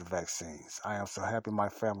 pertaining to the vaccines. I am so happy my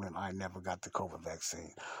family and I never got the COVID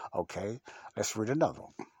vaccine. Okay, let's read another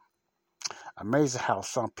one. Amazing how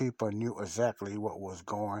some people knew exactly what was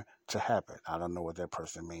going to happen. I don't know what that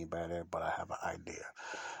person means by that, but I have an idea.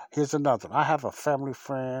 Here's another one. I have a family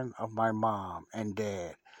friend of my mom and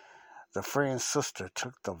dad. The friend's sister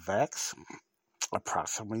took the vax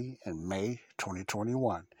approximately in May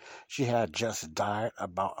 2021. She had just died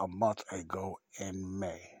about a month ago in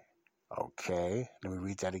May. Okay, let me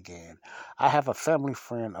read that again. I have a family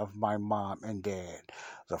friend of my mom and dad.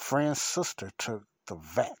 The friend's sister took the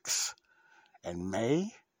vax in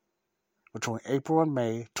between April and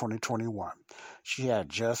May 2021. She had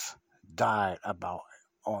just died about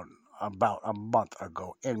a month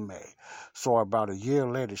ago in May. So about a year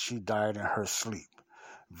later, she died in her sleep.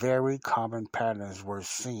 Very common patterns were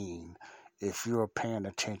seen if you are paying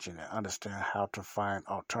attention and understand how to find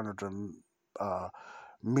alternative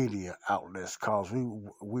media outlets, because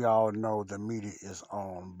we all know the media is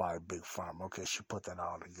owned by Big Pharma. Okay, she put that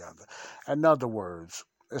all together. In other words,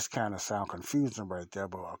 it's kind of sound confusing right there,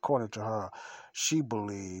 but according to her, she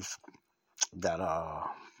believes that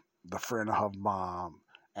the friend of her mom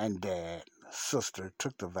and dad, sister,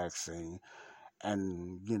 took the vaccine,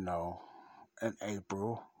 and in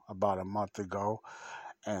April, about a month ago,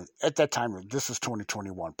 and at that time, this is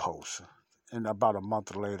 2021 post, and about a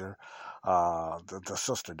month later, the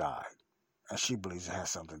sister died, and she believes it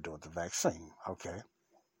has something to do with the vaccine. Okay,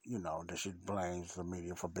 that she blames the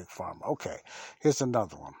media for Big Pharma. Okay, here's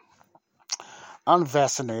another one.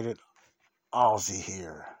 Unvaccinated Aussie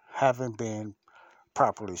here, having been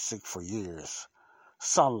properly sick for years.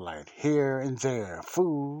 Sunlight here and there.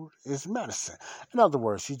 Food is medicine. In other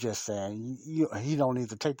words, he's just saying he don't need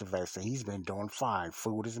to take the vaccine. He's been doing fine.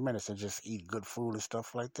 Food is medicine. Just eat good food and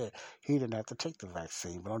stuff like that. He didn't have to take the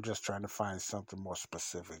vaccine. But I'm just trying to find something more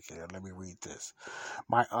specific here. Let me read this.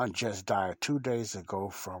 My aunt just died 2 days ago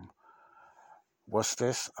from,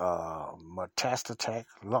 metastatic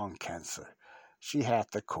lung cancer. She had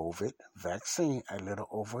the COVID vaccine a little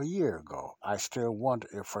over a year ago. I still wonder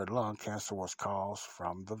if her lung cancer was caused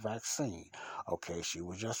from the vaccine. Okay, she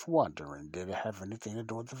was just wondering, did it have anything to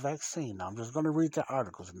do with the vaccine? Now, I'm just going to read the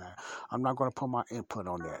articles now. I'm not going to put my input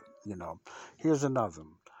on that, Here's another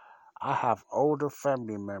one. I have older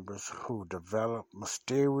family members who develop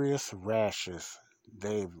mysterious rashes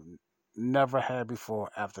they've never had before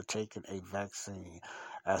after taking a vaccine,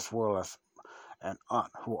 as well as an aunt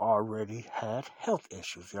who already had health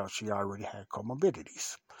issues. She already had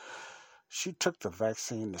comorbidities. She took the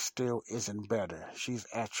vaccine and still isn't better. She's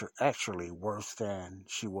actually worse than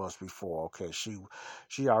she was before. Okay, she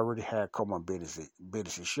already had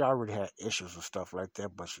comorbidities. She already had issues and stuff like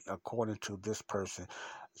that, but according to this person,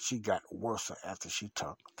 she got worse after she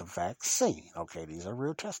took the vaccine. Okay, these are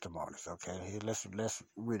real testimonies. Okay, here, let's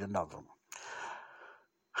read another one.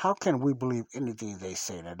 How can we believe anything they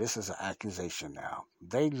say? Now, this is an accusation now.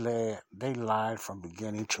 They lied from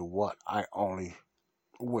beginning to what I only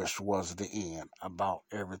wish was the end about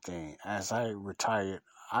everything. As I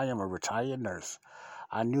am a retired nurse.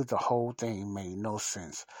 I knew the whole thing made no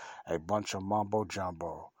sense. A bunch of mumbo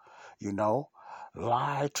jumbo.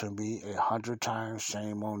 Lie to me 100 times,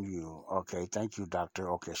 shame on you. Okay, thank you,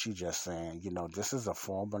 doctor. Okay, she just saying, this is a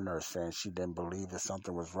former nurse saying she didn't believe that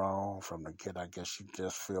something was wrong from the get. I guess she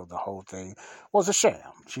just felt the whole thing was a sham.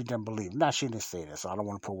 She didn't believe. Now, she didn't say that, so I don't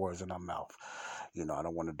want to put words in her mouth. I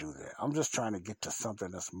don't want to do that. I'm just trying to get to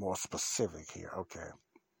something that's more specific here. Okay.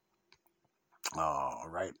 All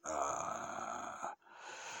right.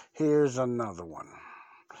 Here's another one.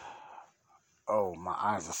 Oh, my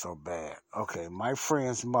eyes are so bad. Okay, my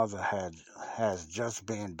friend's mother has just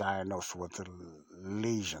been diagnosed with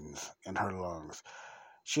lesions in her lungs.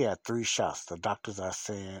 She had 3 shots. The doctors are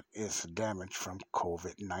saying it's damage from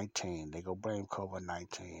COVID-19. They go blame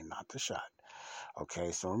COVID-19, not the shot.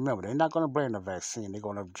 Okay, so remember, they're not going to blame the vaccine. They're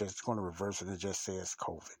going to reverse it and just say it's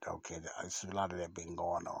COVID. Okay, there's a lot of that been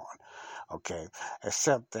going on. Okay,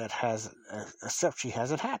 except she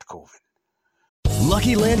hasn't had COVID.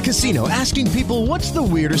 Lucky Land Casino, asking people, what's the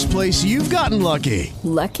weirdest place you've gotten lucky?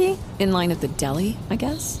 Lucky? In line at the deli, I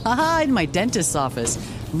guess? Aha, in my dentist's office.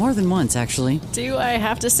 More than once, actually. Do I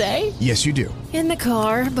have to say? Yes, you do. In the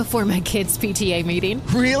car before my kids' PTA meeting.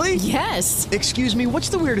 Really? Yes. Excuse me, what's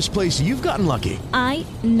the weirdest place you've gotten lucky? I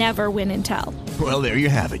never win and tell. Well, there you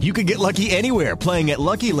have it. You can get lucky anywhere, playing at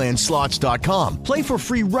LuckyLandSlots.com. Play for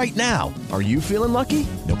free right now. Are you feeling lucky?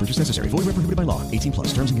 No purchase necessary. Void where prohibited by law.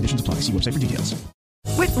 18+. Terms and conditions apply. See website for details.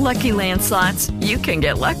 With Lucky Land Slots, you can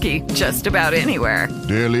get lucky just about anywhere.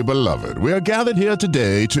 Dearly beloved, we are gathered here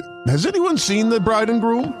today to... Has anyone seen the bride and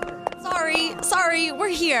groom? Sorry, we're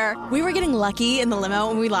here. We were getting lucky in the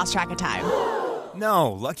limo and we lost track of time.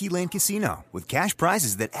 No, Lucky Land Casino, with cash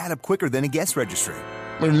prizes that add up quicker than a guest registry.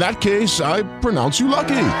 In that case, I pronounce you lucky.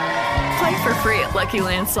 Play for free at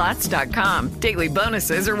LuckyLandSlots.com. Daily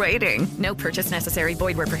bonuses are waiting. No purchase necessary.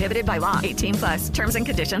 Void where prohibited by law. 18+. Terms and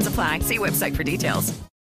conditions apply. See website for details.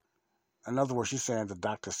 In other words, she's saying the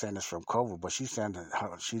doctor saying it's from COVID, but she's saying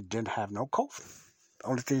that she didn't have no COVID. The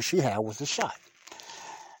only thing she had was the shot.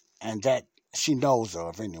 And that she knows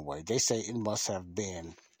of anyway. They say it must have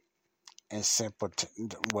been in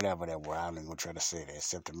whatever that word. I don't even gonna try to say that.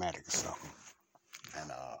 Symptomatic or something.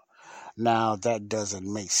 And now that doesn't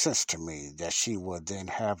make sense to me that she would then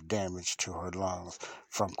have damage to her lungs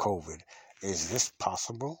from COVID. Is this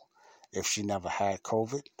possible if she never had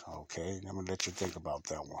COVID? Okay, I'm going to let you think about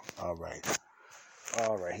that one. All right,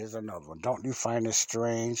 here's another one. Don't you find it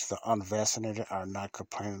strange the unvaccinated are not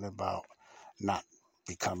complaining about not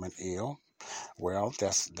becoming ill? Well,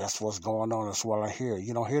 that's what's going on as well. I hear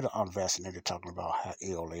you don't hear the unvaccinated talking about how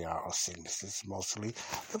ill they are or sickness. It's mostly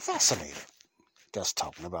the vaccinated that's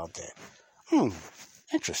talking about that.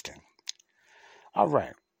 Interesting. All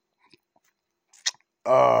right.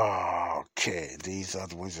 Okay, these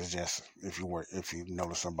other ones are just if you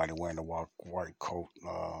notice somebody wearing a white coat,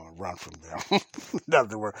 run from them. In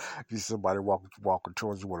other words, if you see somebody walking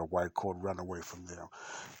towards you with a white coat, run away from them.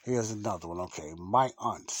 Here's another one. Okay, my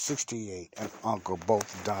aunt, 68, and uncle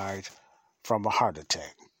both died from a heart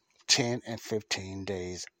attack, 10 and 15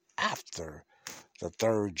 days after the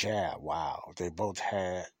 3rd jab. Wow, they both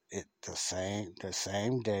had it the same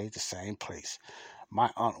day, the same place. My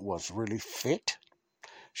aunt was really fit.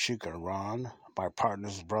 She could run. My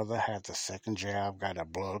partner's brother had the 2nd jab, got a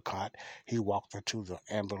blood clot. He walked into the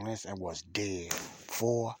ambulance and was dead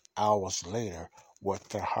 4 hours later with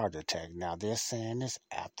the heart attack. Now, they're saying this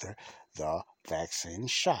after the vaccine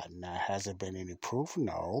shot. Now, has there been any proof?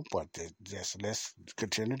 No, but just let's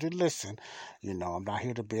continue to listen. You know, I'm not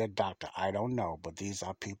here to be a doctor. I don't know, but these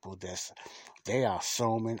are people they are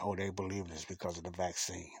assuming or they believe it's because of the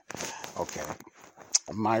vaccine. Okay.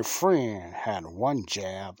 My friend had 1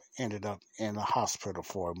 jab, ended up in the hospital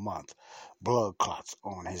for a month. Blood clots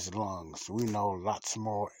on his lungs. We know lot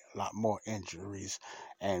more injuries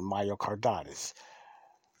and myocarditis.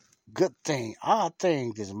 Good thing. Our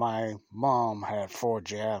thing is my mom had 4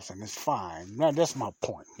 jabs and it's fine. Now, that's my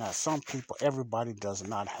point. Now, some people, everybody does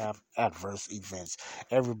not have adverse events.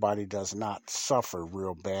 Everybody does not suffer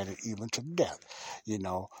real bad and even to death, you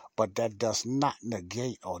know. But that does not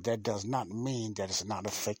negate or that does not mean that it's not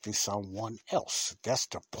affecting someone else. That's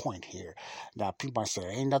the point here. Now, people might say,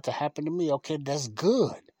 ain't nothing happened to me. Okay, that's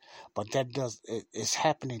good. But it's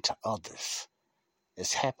happening to others.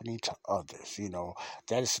 It's happening to others, you know.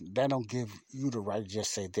 That don't give you the right to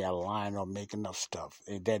just say they're lying or making up stuff.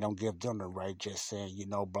 That don't give them the right just saying, you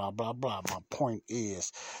know, blah, blah, blah. My point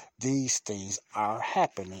is these things are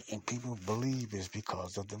happening and people believe it's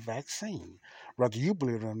because of the vaccine. Whether you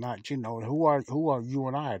believe it or not, you know, who are you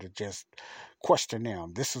and I to just question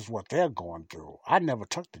them? This is what they're going through. I never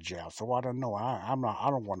took the jab, so I don't know. I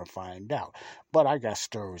don't want to find out. But I got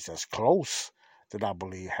stories that's close that I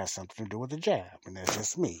believe has something to do with the jab. And that's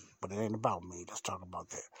just me. But it ain't about me. Let's talk about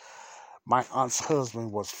that. My aunt's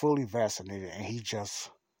husband was fully vaccinated and he just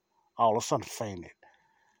all of a sudden fainted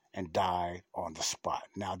and died on the spot.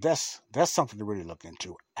 Now that's something to really look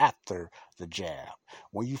into after the jab.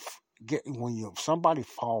 When somebody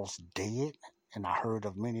falls dead, and I heard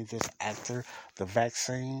of many of this after the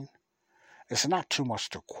vaccine, it's not too much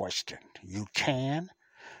to question. You can,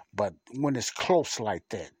 But when it's close like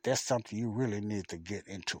that, that's something you really need to get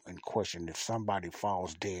into and question. If somebody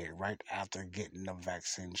falls dead right after getting the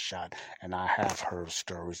vaccine shot, and I have heard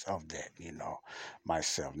stories of that,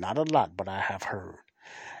 myself. Not a lot, but I have heard.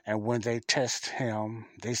 And when they test him,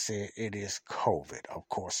 they said it is COVID. Of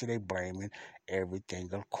course, they blaming everything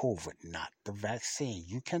of COVID, not the vaccine.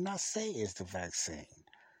 You cannot say it's the vaccine.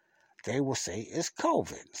 They will say it's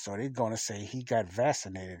COVID. So they're going to say he got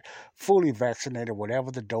vaccinated, fully vaccinated, whatever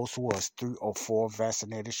the dose was, 3 or 4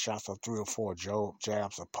 vaccinated shots or 3 or 4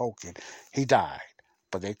 jabs or poking. He died.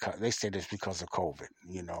 But they said it's because of COVID.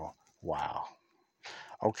 Wow.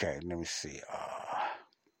 Okay, let me see.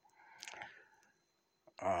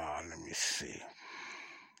 Let me see.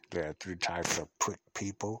 There are 3 types of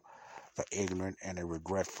people: the ignorant and the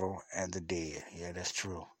regretful and the dead. Yeah, that's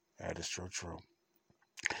true. That is true.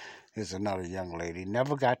 Here's another young lady.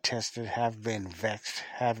 Never got tested, have been vexed,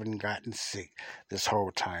 haven't gotten sick this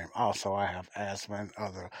whole time. Also, I have asthma and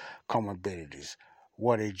other comorbidities.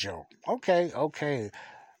 What a joke. Okay.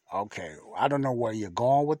 I don't know where you're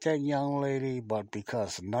going with that, young lady, but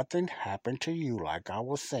because nothing happened to you, like I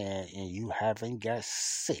was saying, and you haven't got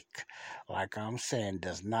sick, like I'm saying,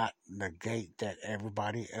 does not negate that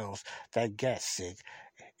everybody else that gets sick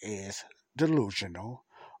is delusional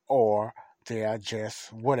or they are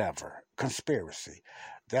just whatever, conspiracy.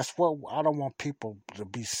 That's what I don't want people to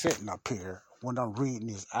be sitting up here when I'm reading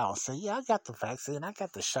these out and say, yeah, I got the vaccine, I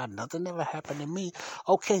got the shot, nothing ever happened to me.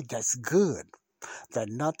 Okay, that's good that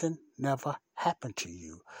nothing never happened to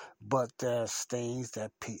you. But there's things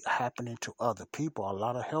that happening to other people, a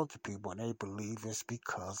lot of healthy people, and they believe it's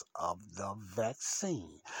because of the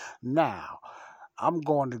vaccine. Now, I'm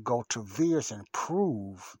going to go to Vears and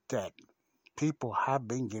prove that people have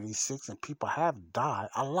been getting sick and people have died,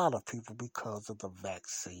 a lot of people, because of the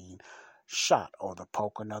vaccine shot or the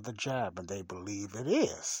poking of the jab, and they believe it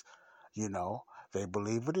is, They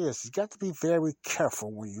believe it is. You got to be very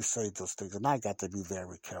careful when you say those things, and I got to be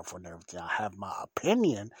very careful and everything. I have my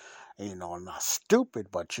opinion, I'm not stupid,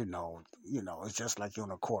 but it's just like you're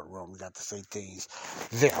in a courtroom. You got to say things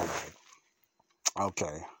their way.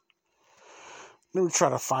 Okay. Let me try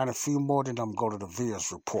to find a few more, then I'm going to the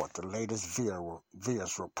Vears report, the latest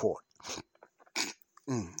Vears report.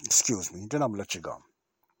 Excuse me. Then I'm going to let you go.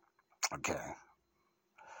 Okay.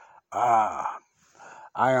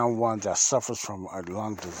 I am one that suffers from a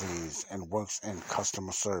lung disease and works in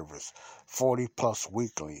customer service. 40 plus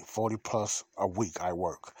a week I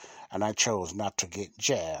work. And I chose not to get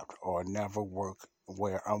jabbed or never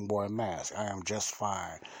wear a mask. I am just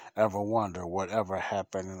fine. Ever wonder whatever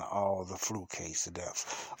happened in all the flu case deaths?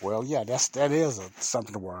 Well, yeah, that is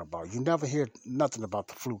something to worry about. You never hear nothing about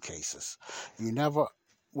the flu cases. You never,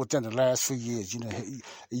 within the last few years,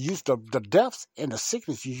 the deaths and the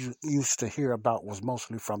sickness you used to hear about was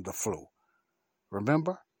mostly from the flu.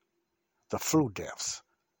 Remember? The flu deaths.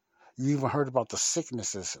 You even heard about the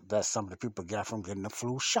sicknesses that some of the people got from getting the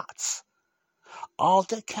flu shots. All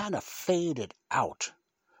that kind of faded out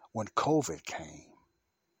when COVID came.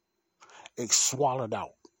 It swallowed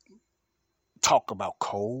out. Talk about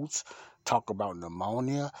colds, talk about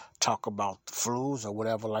pneumonia, talk about flus or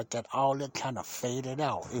whatever like that. All that kind of faded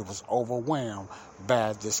out. It was overwhelmed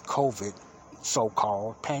by this COVID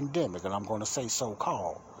so-called pandemic. And I'm going to say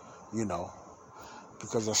so-called,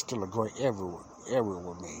 because there's still a great area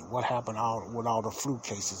with me. What happened with all the flu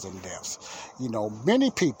cases and deaths?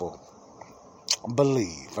 Many people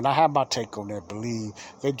believe, and I have my take on that, believe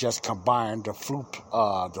they just combined the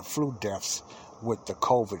flu deaths with the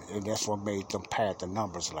COVID, and that's what made them pad the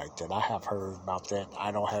numbers like that. I have heard about that. I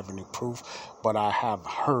don't have any proof, but I have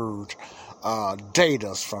heard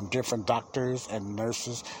data from different doctors and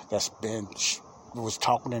nurses that's was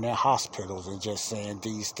talking in their hospitals and just saying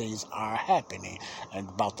these things are happening, and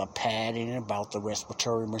about the padding, about the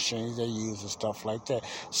respiratory machines they use and stuff like that.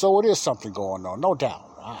 So it is something going on, no doubt.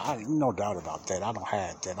 No doubt about that. I don't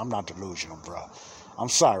have that. I'm not delusional, bro. I'm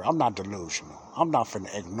sorry. I'm not delusional. I'm not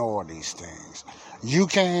finna ignore these things. You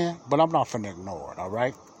can, but I'm not finna ignore it, all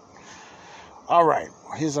right? All right.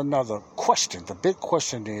 Here's another question. The big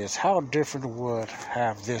question is, how different would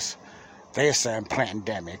have this, they're saying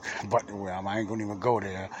pandemic, but I ain't gonna even go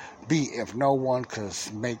there, be if no one could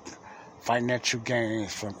make financial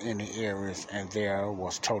gains from any areas and there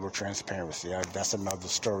was total transparency? That's another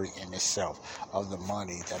story in itself of the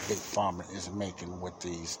money that Big Pharma is making with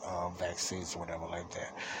these vaccines or whatever like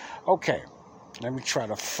that. Okay, let me try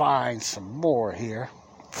to find some more here.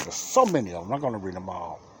 There's so many of them. I'm not going to read them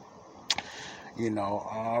all.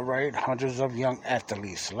 All right, hundreds of young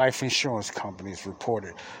athletes, life insurance companies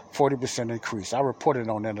reported 40% increase. I reported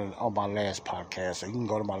on that on my last podcast, so you can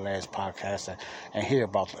go to my last podcast and hear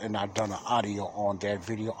about, and I've done an audio on that,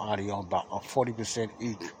 video audio about a 40%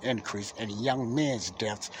 increase in young men's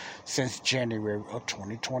deaths since January of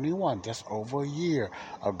 2021. That's over a year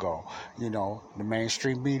ago. The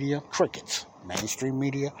mainstream media, crickets. Mainstream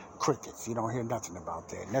media, crickets. You don't hear nothing about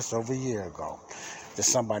that. And that's over a year ago. There's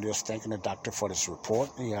somebody else thanking the doctor for this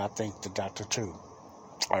report. Yeah, I thank the doctor too.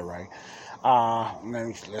 All right.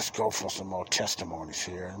 Let's go for some more testimonies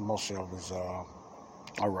here. Most of it is, all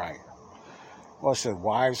right. Well, it said,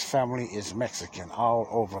 wife's family is Mexican, all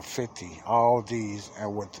over 50, all these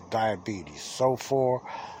and with diabetes. So for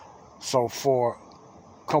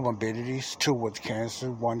comorbidities, 2 with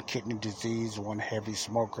cancer, 1 kidney disease, 1 heavy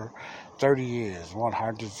smoker, 30 years, 1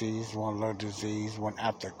 heart disease, 1 lung disease. When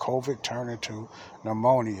after COVID turned into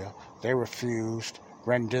pneumonia, they refused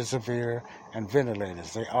remdesivir and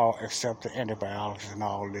ventilators. They all accepted antibiotics and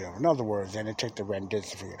all live. In other words, they didn't take the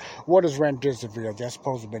remdesivir. What is remdesivir? That's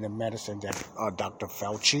supposed to be the medicine that Dr.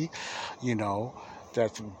 Fauci,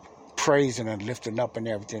 that's praising and lifting up and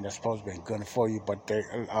everything, that's supposed to be good for you, but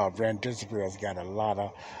remdesivir has got a lot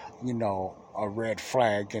of, a red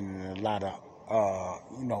flag and a lot of,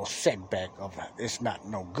 setback of it's not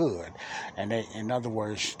no good. And in other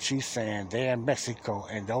words, she's saying they're in Mexico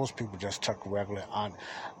and those people just took regular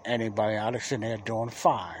antibiotics and they're doing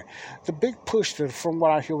fine. The big push from what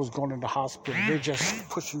I hear was going to the hospital, they're just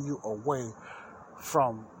pushing you away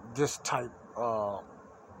from this type of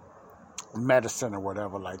medicine or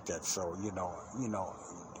whatever like that. So,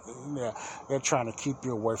 they're trying to keep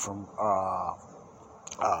you away from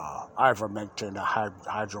ivermectin,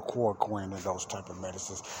 hydrochloroquine, and those type of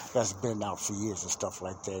medicines that's been out for years and stuff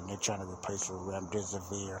like that. And they're trying to replace it with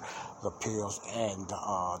remdesivir, the pills, and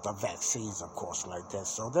the vaccines, of course, like that.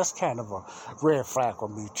 So that's kind of a red flag for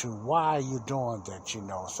me too. Why are you doing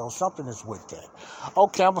that? So something is with that.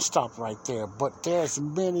 Okay, I'm gonna stop right there. But there's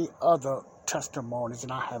many other testimonies,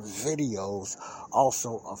 and I have videos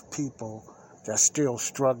also of people that's still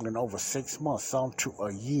struggling over 6 months, some to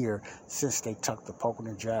a year, since they took the poking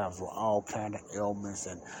and jabs with all kind of ailments.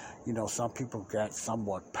 And, some people got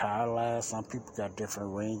somewhat paralyzed, some people got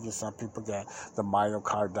different ranges, some people got the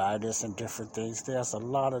myocarditis and different things. There's a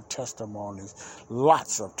lot of testimonies,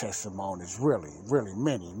 lots of testimonies, really, really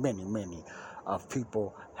many, many, many of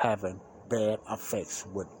people having bad effects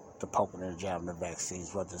with the poking and jabbing the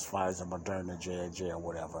vaccines, whether it's Pfizer, Moderna, J&J, or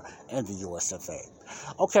whatever, and the USFA.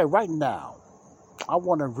 Okay, right now, I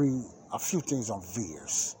want to read a few things on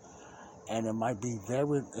Vears, and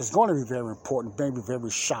it's going to be very important, maybe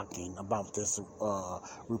very shocking about this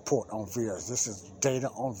report on Vears. This is data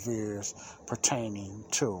on Vears pertaining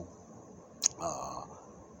to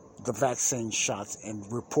the vaccine shots and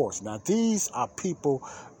reports. Now, these are people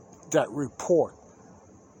that report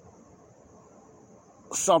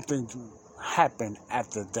something happened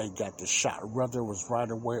after they got the shot, whether it was right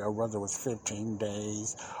away or whether it was 15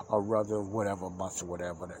 days or whether whatever months or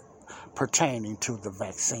whatever, pertaining to the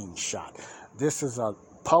vaccine shot. This is a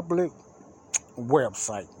public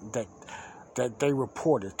website that they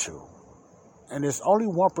reported to. And there's only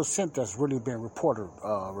 1% that's really been reported.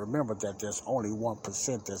 Remember that there's only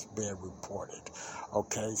 1% that's been reported.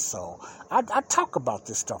 Okay, so I talk about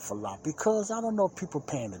this stuff a lot because I don't know if people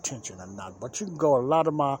paying attention or not. But you can go, a lot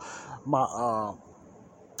of my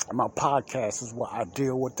podcast is what I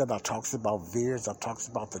deal with that. I talks about Vears, I talks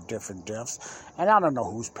about the different deaths, and I don't know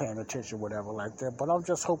who's paying attention, whatever like that, but I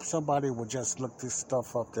just hope somebody will just look this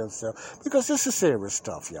stuff up themselves, because this is serious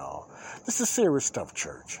stuff, y'all. This is serious stuff,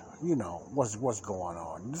 church. What's going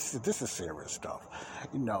on. This is serious stuff.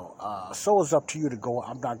 So it's up to you to go.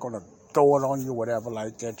 I'm not going to throw it on you, whatever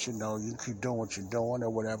like that. You keep doing what you're doing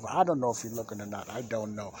or whatever. I don't know if you're looking or not. I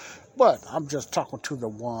don't know. But I'm just talking to the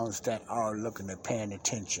ones that are looking and paying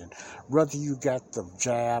attention. Whether you got the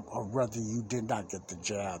jab or whether you did not get the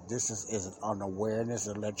jab, this is an awareness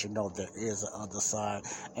to let you know there is an other side,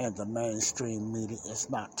 and the mainstream media is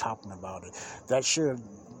not talking about it. That should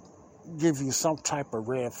give you some type of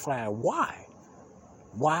red flag. Why?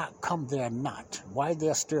 Why come they're not? Why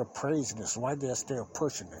they're still praising this? Why they're still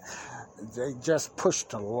pushing it? They just pushed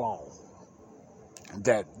the law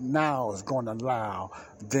that now is going to allow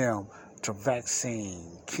them to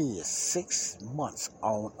vaccine kids 6 months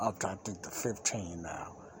on up to, I think, the 15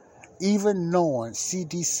 now. Even knowing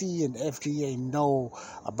CDC and FDA know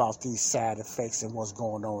about these side effects and what's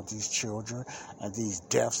going on with these children and these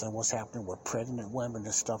deaths and what's happening with pregnant women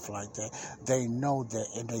and stuff like that, they know that,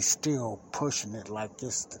 and they still pushing it like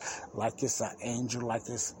it's an angel, like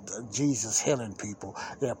it's Jesus healing people.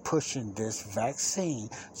 They're pushing this vaccine.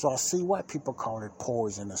 So I see why people call it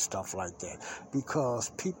poison and stuff like that, because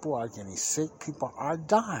people are getting sick, people are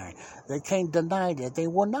dying. They can't deny that. They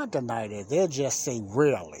will not deny that. They'll just say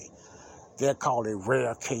rarely. They'll call it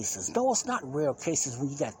rare cases. No, it's not rare cases when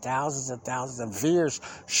you got thousands and thousands of Vears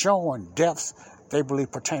showing deaths they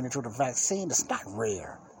believe pertaining to the vaccine. It's not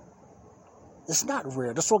rare. It's not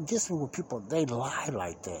rare. That's what gets me with people. They lie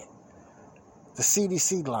like that. The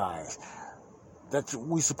CDC lies that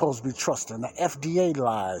we supposed to be trusting. The FDA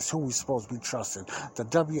lies, who we supposed to be trusting. The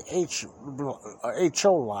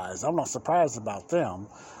WHO lies. I'm not surprised about them.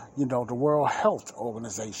 You know, the World Health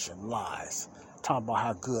Organization lies, talking about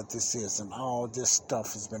how good this is, and all this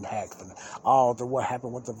stuff has been hacked, and all the what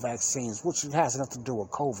happened with the vaccines, which has nothing to do with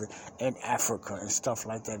COVID in Africa and stuff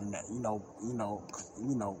like that. And that, you know,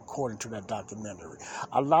 according to that documentary,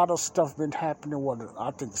 a lot of stuff been happening. What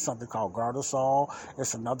I think something called Gardasil,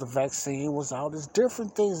 it's another vaccine was out. There's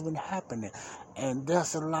different things been happening, and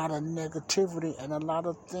there's a lot of negativity and a lot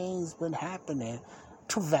of things been happening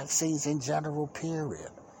to vaccines in general.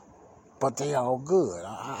 Period. But they all good.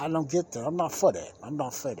 I don't get that. I'm not for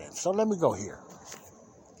that. So let me go here.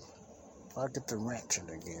 I get the ranting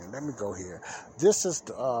again. Let me go here. This is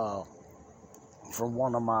from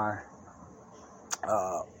one of my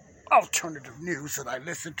alternative news that I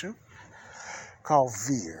listen to, called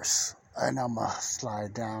Vears. And I'm going to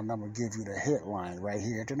slide down. I'm going to give you the headline right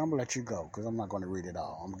here. Then I'm going to let you go, because I'm not going to read it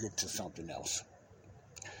all. I'm going to get to something else.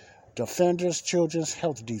 Defenders Children's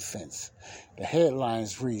Health Defense. The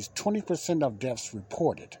headlines reads 20% of deaths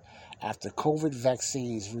reported after COVID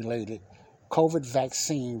vaccine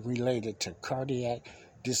related to cardiac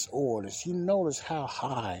disorders. You notice how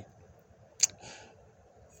high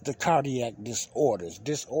the cardiac disorders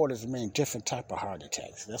mean different type of heart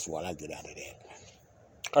attacks. That's what I get out of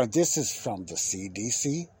that. This is from the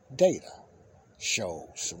CDC data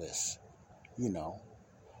shows this. You know,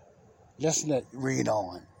 let's read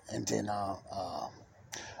on. And then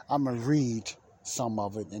I'm going to read some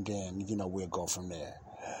of it, and then, we'll go from there.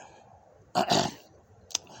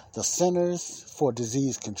 The Centers for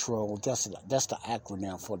Disease Control, that's the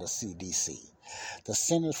acronym for the CDC. The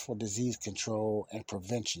Centers for Disease Control and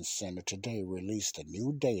Prevention Center today released the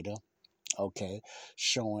new data,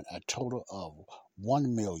 showing a total of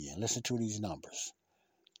 1 million, listen to these numbers,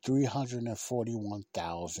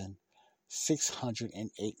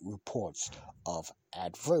 341,608 reports of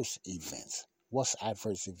adverse events. What's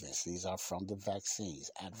adverse events? These are from the vaccines.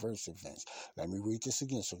 Adverse events. Let me read this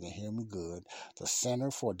again so you can hear me good. The Center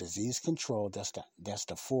for Disease Control, that's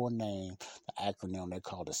the full name, the acronym they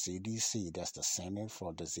call the CDC. That's the Center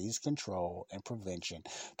for Disease Control and Prevention.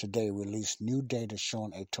 Today released new data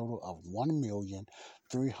showing a total of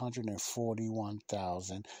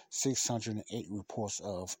 1,341,608 reports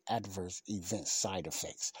of adverse event side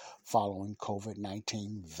effects following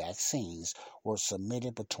COVID-19 vaccines were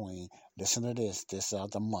submitted between, listen to this are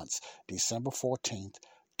the months, December 14th,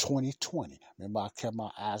 2020. Remember I kept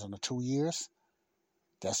my eyes on the 2 years?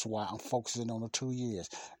 That's why I'm focusing on the 2 years.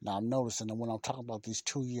 Now I'm noticing that when I'm talking about these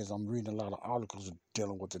 2 years, I'm reading a lot of articles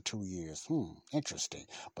dealing with the 2 years. Interesting.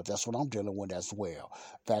 But that's what I'm dealing with as well.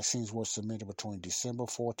 Vaccines were submitted between December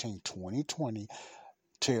 14, 2020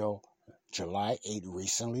 till July 8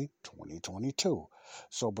 recently, 2022.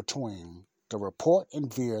 So between the report in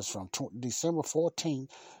Vears from December 14,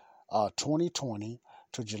 2020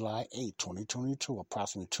 to July 8, 2022,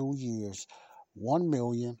 approximately 2 years,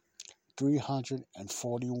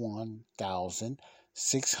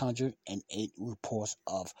 1,341,608 reports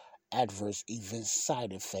of adverse event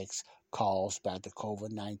side effects caused by the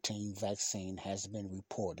COVID-19 vaccine has been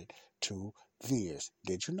reported to Vears.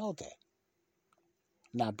 Did you know that?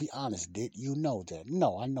 Now, be honest, did you know that?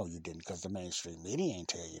 No, I know you didn't, because the mainstream media ain't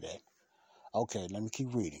tell you that. Okay, let me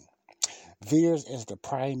keep reading. Vears is the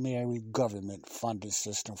primary government-funded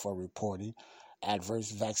system for reporting adverse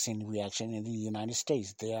vaccine reaction in the United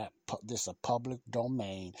States. This is a public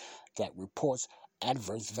domain that reports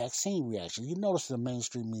adverse vaccine reaction. You notice the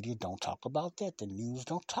mainstream media don't talk about that. The news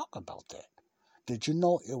don't talk about that. Did you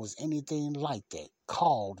know it was anything like that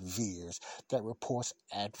called Vears that reports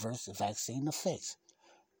adverse vaccine effects?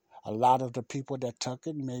 A lot of the people that took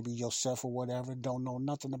it, maybe yourself or whatever, don't know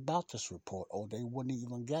nothing about this report, or they wouldn't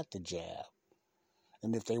even get the jab.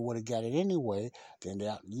 And if they would have got it anyway, then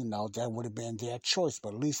that would have been their choice.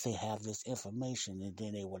 But at least they have this information, and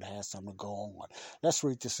then they would have something to go on. Let's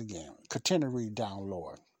read this again. Continue to read down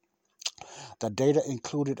lower. The data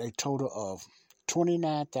included a total of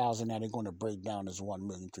 29,000. Now they're going to break down as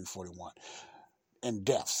 1,341,000 in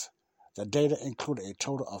deaths. The data included a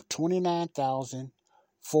total of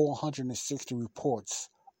 29,460 reports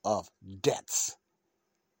of deaths.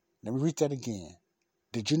 Let me read that again.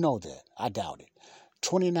 Did you know that? I doubt it.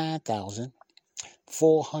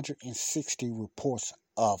 29,460 reports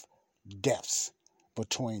of deaths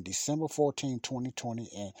between December 14, 2020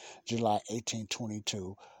 and July 18,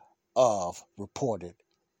 2022 of reported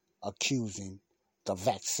accusing the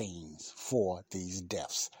vaccines for these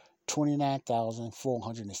deaths.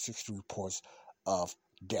 29,460 reports of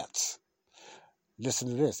deaths. Listen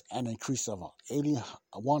to this, an increase of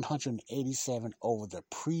 187 over the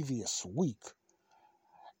previous week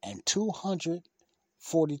and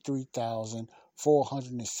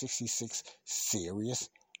 243,466 serious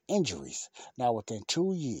injuries. Now, within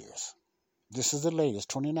 2 years, this is the latest,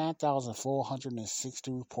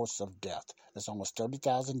 29,460 reports of death. That's almost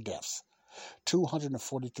 30,000 deaths.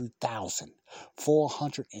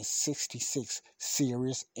 243,466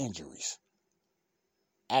 serious injuries.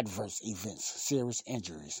 Adverse events, serious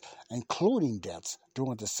injuries, including deaths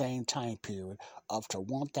during the same time period, up to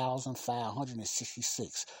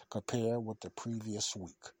 1,566 compared with the previous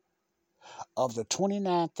week. Of the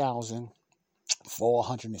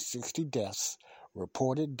 29,460 deaths,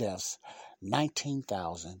 reported deaths,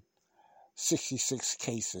 19,066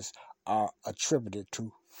 cases are attributed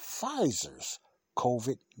to Pfizer's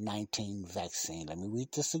COVID-19 vaccine. Let me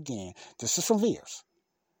read this again. This is from Vears.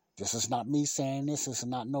 This is not me saying this. This is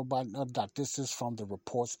not nobody. No, this is from the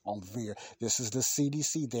reports on Vears. This is the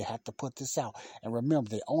CDC. They have to put this out. And remember,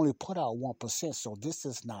 they only put out 1%, so this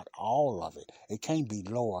is not all of it. It can't be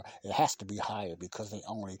lower. It has to be higher because they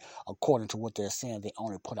only, according to what they're saying, they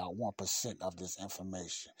only put out 1% of this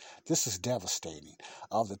information. This is devastating.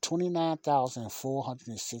 Of the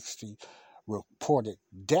 29,460 reported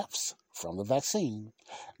deaths from the vaccine,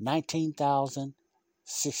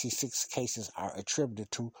 19,066 cases are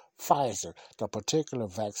attributed to Pfizer, the particular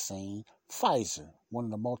vaccine, Pfizer, one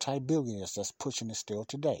of the multi-billionaires that's pushing it still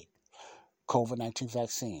today. COVID-19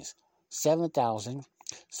 vaccines,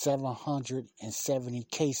 7,770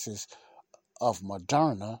 cases of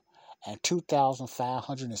Moderna and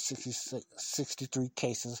 2,563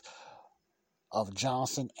 cases of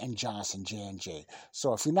Johnson & Johnson, J&J.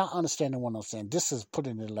 So if you're not understanding what I'm saying, this is put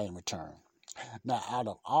in the layman term. Now, out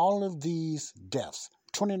of all of these deaths,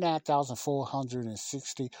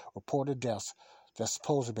 29,460 reported deaths that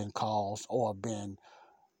supposed to have been caused or been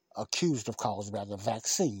accused of caused by the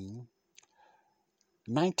vaccine,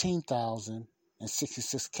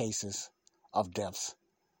 19,066 cases of deaths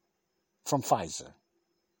from Pfizer,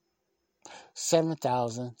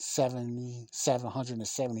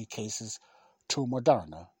 7,770 cases to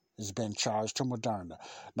Moderna has been charged to Moderna,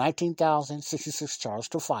 19,066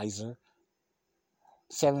 charged to Pfizer,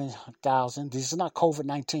 7,000. These are not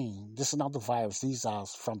COVID-19. This is not the virus. These are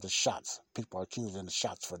from the shots. People are accusing the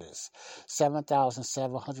shots for this.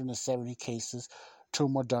 7,770 cases to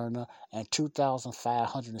Moderna and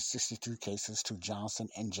 2,563 cases to Johnson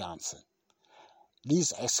 & Johnson.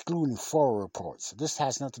 These are excluding foreign reports. This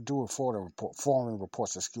has nothing to do with foreign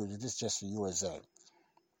reports excluded. This is just the USA.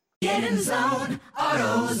 Get in zone,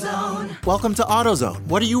 AutoZone. Welcome to AutoZone.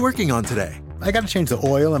 What are you working on today? I got to change the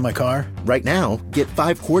oil in my car. Right now, get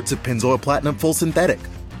 5 quarts of Pennzoil Platinum Full Synthetic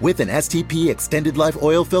with an STP Extended Life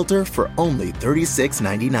Oil Filter for only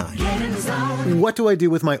 $36.99. Get in zone. What do I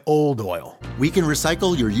do with my old oil? We can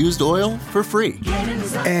recycle your used oil for free. Get in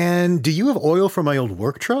zone. And do you have oil for my old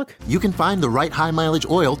work truck? You can find the right high-mileage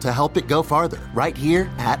oil to help it go farther right here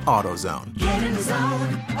at AutoZone. Get in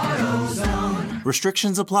zone, AutoZone.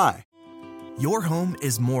 Restrictions apply. Your home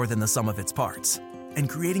is more than the sum of its parts. And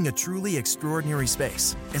creating a truly extraordinary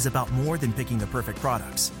space is about more than picking the perfect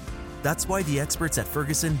products. That's why the experts at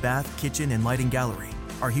Ferguson Bath, Kitchen, and Lighting Gallery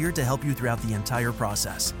are here to help you throughout the entire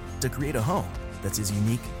process to create a home that's as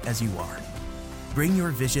unique as you are. Bring your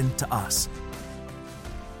vision to us.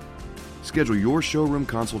 Schedule your showroom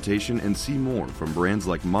consultation and see more from brands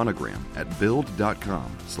like Monogram at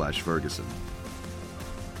build.com/Ferguson.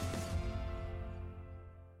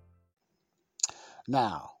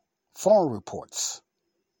 Now, foreign reports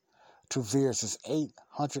to Vears'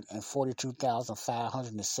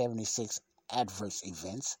 842,576 adverse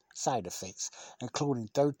events, side effects, including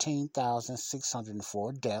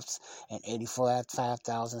 13,604 deaths and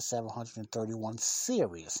 85,731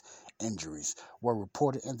 serious injuries were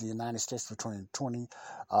reported in the United States between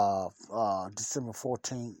December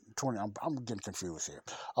 14, 20. I'm getting confused here.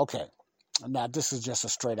 Okay. Now, this is just a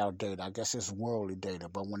straight-out data. I guess it's worldly data,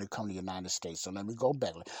 but when it comes to the United States. So let me go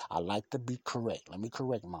back. I like to be correct. Let me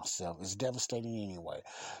correct myself. It's devastating anyway.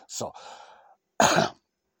 So,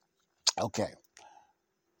 okay.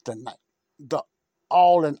 The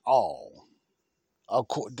all in all,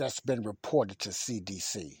 that's been reported to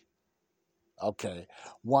CDC. Okay,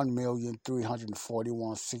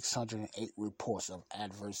 1,341,608 reports of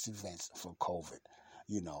adverse events for COVID.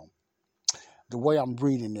 You know, the way I'm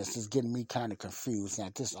reading this is getting me kind of confused. Now,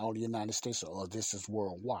 this is all the United States or this is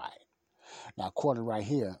worldwide? Now, according right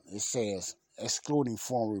here, it says, excluding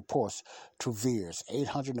foreign reports to Vears,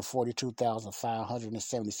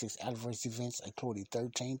 842,576 adverse events, including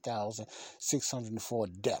 13,604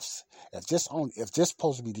 deaths. If this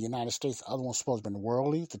supposed to be the United States, the other one's supposed to be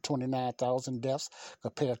worldly, the 29,000 deaths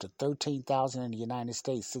compared to 13,000 in the United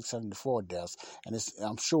States, 604 deaths, and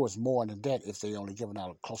I'm sure it's more than that if they only giving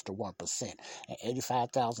out close to 1%. And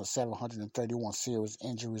 85,731 serious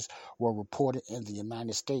injuries were reported in the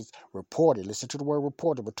United States. Reported, listen to the word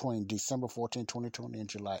reported, between December 14, 2020 and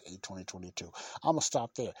July 8, 2022. I'm going to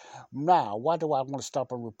stop there. Now, why do I want to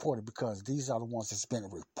stop and report it? Because these are the ones that's been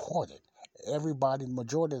reported. Everybody, the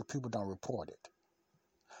majority of the people don't report it.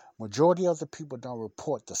 Majority of the people don't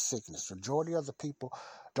report the sickness. Majority of the people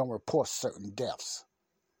don't report certain deaths,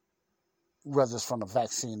 whether it's from the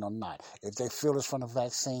vaccine or not. If they feel it's from the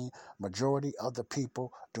vaccine, majority of the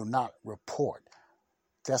people do not report.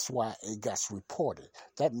 That's why it gets reported.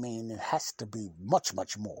 That means it has to be much,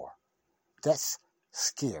 much more. That's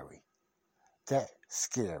scary. That's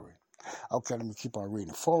scary. Okay, let me keep on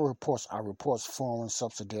reading. Foreign reports are reports foreign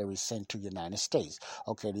subsidiaries sent to the United States.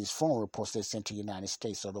 Okay, these foreign reports they sent to the United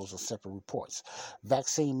States, so those are separate reports.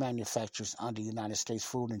 Vaccine manufacturers under United States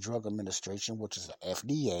Food and Drug Administration, which is the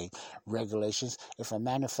FDA, regulations. If a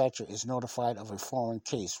manufacturer is notified of a foreign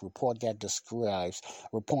case, report that describes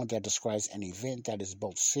an event that is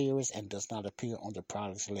both serious and does not appear on the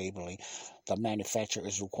product's labeling, the manufacturer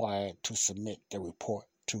is required to submit the report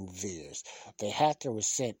to Vears. They have to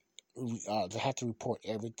report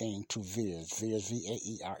everything to Vears,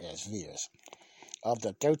 V-A-E-R-S, Vears. Of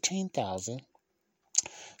the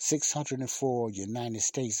 13,604 United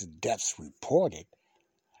States deaths reported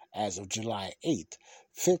as of July 8th,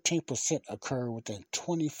 15% occurred within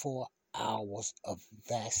 24 hours of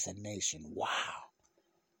vaccination. Wow.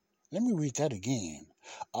 Let me read that again.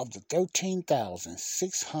 Of the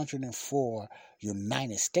 13,604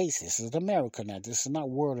 United States, this is America now, this is not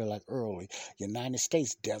worldly like early, United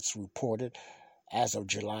States deaths reported as of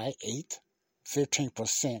July 8th,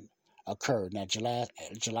 15% occurred. Now, July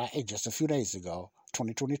 8th, just a few days ago,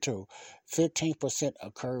 2022, 15%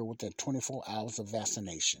 occurred within 24 hours of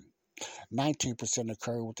vaccination. 19%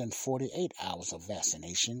 occurred within 48 hours of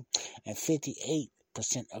vaccination, and 58%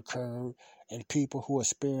 occurred in people who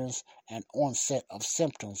experienced an onset of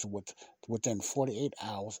symptoms within 48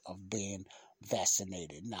 hours of being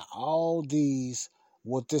vaccinated. Now, all these,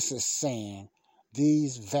 what this is saying,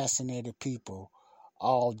 these vaccinated people,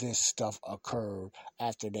 all this stuff occurred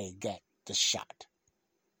after they got the shot.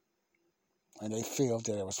 And they feel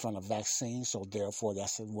that it was from a vaccine, so therefore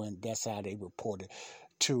that's how they reported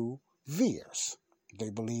to Vears. They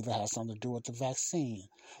believe it has something to do with the vaccine.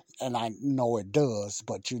 And I know it does,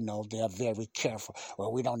 but, they're very careful.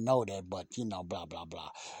 Well, we don't know that, but, blah, blah, blah.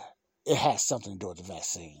 It has something to do with the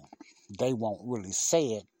vaccine. They won't really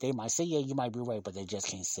say it. They might say, yeah, you might be right, but they just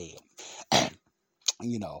can't say it.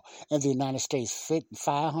 In the United States,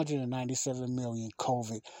 597 million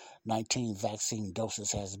COVID-19 vaccine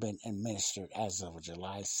doses has been administered as of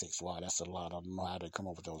July 6th. Wow, that's a lot. I don't know how they come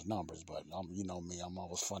up with those numbers, but you know me, I'm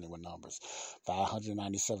always funny with numbers.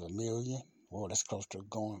 597 million. Well, that's close to a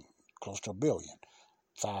billion.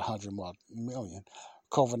 500 million.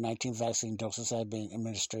 COVID-19 vaccine doses have been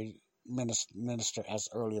administered as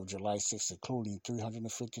early of July 6th, including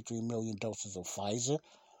 353 million doses of Pfizer,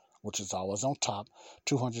 which is always on top,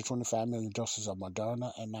 225 million doses of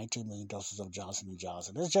Moderna, and 19 million doses of Johnson &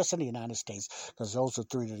 Johnson. It's just in the United States, because those are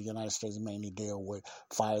three that the United States mainly deal with: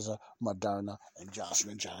 Pfizer, Moderna, and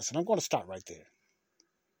Johnson & Johnson. I'm going to stop right there.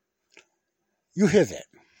 You hear that?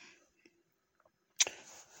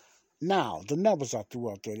 Now, the numbers are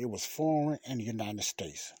throughout there. It was foreign in the United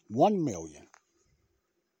States. 1 million.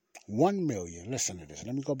 Listen to this.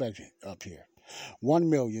 Let me go back up here.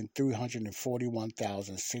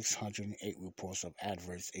 1,341,608 reports of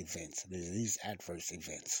adverse events. These adverse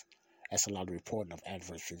events. That's a lot of reporting of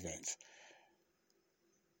adverse events.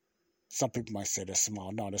 Some people might say that's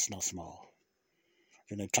small. No, that's not small.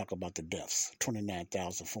 Then they talk about the deaths.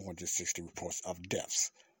 29,460 reports of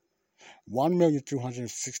deaths.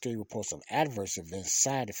 1,368 reports of adverse events,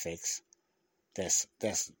 side effects. That's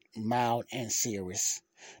mild and serious.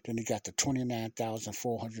 Then you got the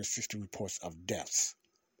 29,460 reports of deaths.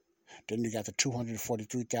 Then you got the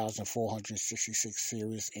 243,466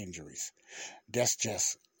 serious injuries. That's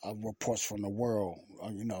just reports from the world,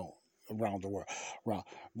 around the world,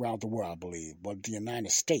 around the world, I believe. But the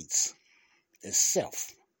United States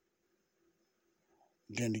itself,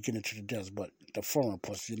 then you get into the deaths, but the foreign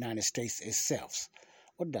reports, the United States itself.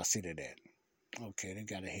 What did I see to that? Okay, they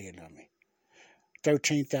got ahead of me.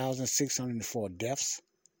 13,604 deaths.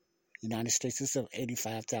 United States itself,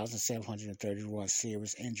 85,731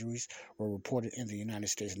 serious injuries were reported in the United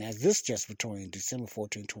States. And this just between December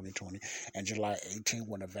 14, 2020 and July 18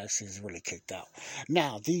 when the vaccines really kicked out.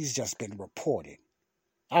 Now, these just been reported.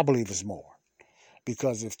 I believe it's more.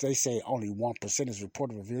 Because if they say only 1% is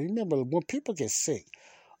reported of Vears, remember when people get sick,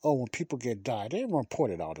 when people get died, they don't report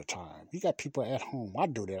it all the time. You got people at home. I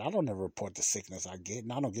do that. I don't ever report the sickness I get,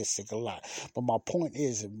 and I don't get sick a lot. But my point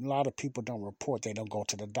is, a lot of people don't report. They don't go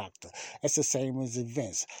to the doctor. It's the same as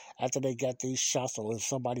events. After they got these shots, or if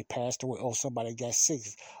somebody passed away, or somebody got sick,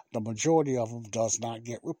 the majority of them does not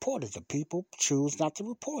get reported. The people choose not to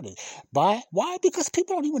report it. Why? Because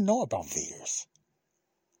people don't even know about Vears.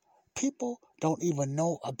 People don't even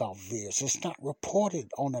know about Vears. It's not reported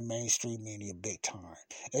on the mainstream media big time.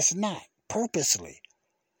 It's not, purposely.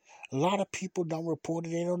 A lot of people don't report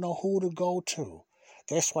it. They don't know who to go to.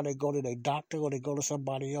 That's why they go to their doctor or they go to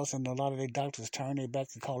somebody else, and a lot of their doctors turn their back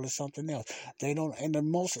and call it something else. They don't, and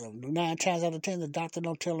 9 times out of 10, the doctor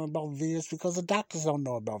don't tell them about Vears because the doctors don't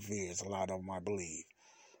know about Vears, a lot of them, I believe.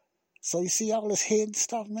 So you see all this hidden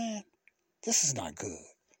stuff, man? This is not good.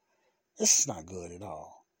 This is not good at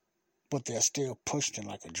all. But they're still pushing it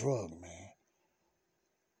like a drug, man.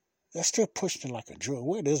 They're still pushing it like a drug.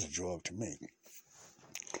 Well, it is a drug to me.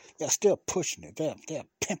 They're still pushing it. They're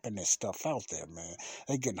pimping this stuff out there, man.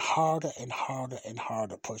 They're getting harder and harder and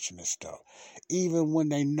harder pushing this stuff. Even when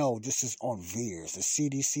they know this is on Vears, the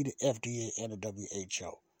CDC, the FDA, and the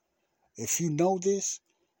WHO. If you know this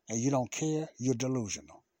and you don't care, you're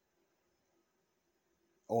delusional.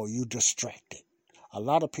 Or you're distracted. A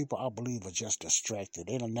lot of people, I believe, are just distracted.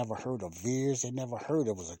 They don't never heard of Vears. They never heard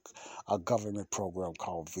there was a government program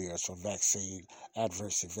called Vears for vaccine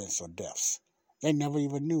adverse events or deaths. They never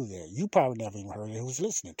even knew that. You probably never even heard it who's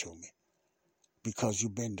listening to me. Because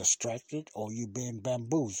you've been distracted or you've been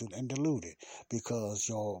bamboozled and deluded. Because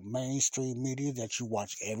your mainstream media that you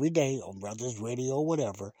watch every day, or whether it's radio or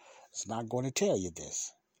whatever, is not going to tell you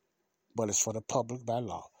this. But it's for the public by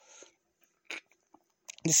law.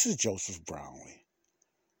 This is Joseph Brownlee.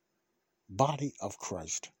 Body of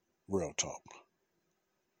Christ, Real Talk.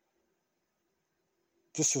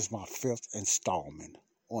 This is my 5th installment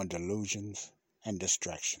on Delusions and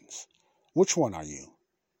Distractions. Which one are you?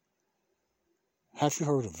 Have you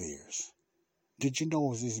heard of Vears? Did you know there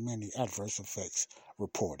was this many adverse effects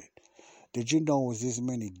reported? Did you know there was this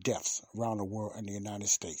many deaths around the world in the United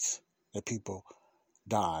States that people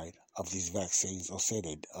died of these vaccines or say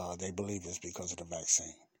they believe it's because of the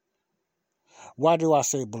vaccine? Why do I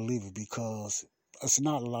say believe it? Because it's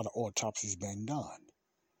not a lot of autopsies being done.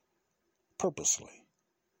 Purposely.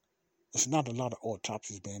 It's not a lot of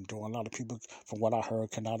autopsies being done. A lot of people, from what I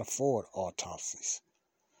heard, cannot afford autopsies.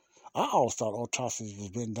 I always thought autopsies was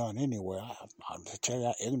being done anywhere. I tell you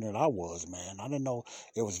how ignorant I was, man. I didn't know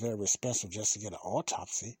it was very expensive just to get an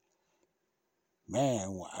autopsy.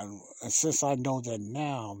 Man, and since I know that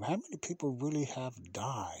now, how many people really have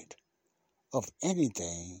died of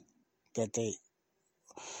anything that they...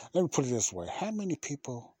 Let me put it this way. How many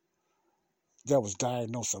people that was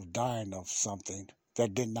diagnosed of dying of something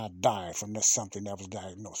that did not die from this something that was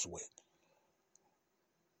diagnosed with?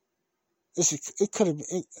 It could have...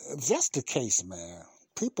 If that's the case, man,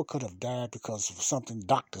 people could have died because of something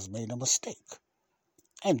doctors made a mistake.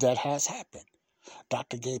 And that has happened.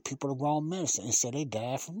 Doctor gave people the wrong medicine and said they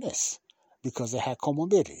died from this because they had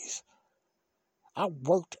comorbidities. I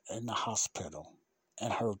worked in the hospital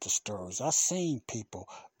and heard the stories. I seen people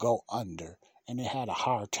go under and they had a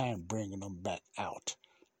hard time bringing them back out.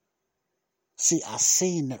 See, I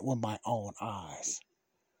seen that with my own eyes.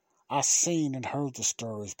 I seen and heard the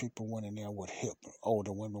stories. People went in there with hip,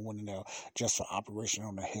 older women went in there just for operation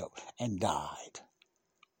on the hip and died.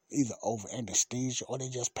 Either over anesthesia or they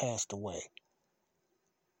just passed away.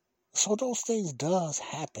 So those things does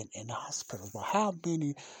happen in the hospitals. But how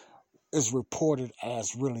many is reported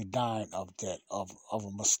as really dying of that, of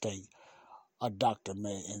a mistake a doctor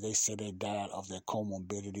made, and they say they died of their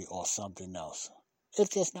comorbidity or something else?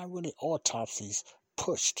 If there's not really autopsies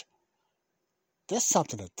pushed. That's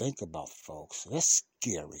something to think about, folks. That's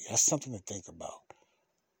scary. That's something to think about.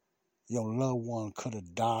 Your loved one could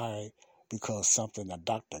have died because something a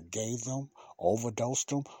doctor gave them, overdosed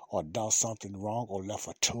them, or done something wrong, or left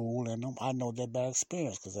a tool in them. I know that by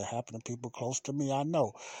experience because it happened to people close to me. I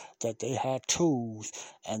know that they had tools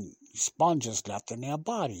and sponges left in their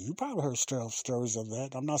body. You probably heard stories of that.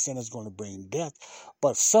 I'm not saying it's going to bring death,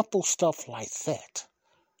 but simple stuff like that,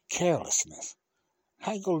 carelessness.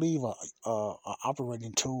 How you going to leave a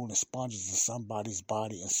operating tool and sponges in somebody's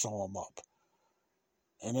body and sew them up?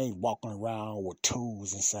 And they walking around with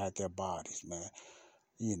tools inside their bodies, man.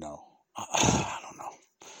 You know, I don't know.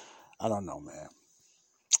 I don't know, man.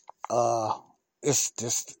 It's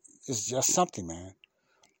just something, man.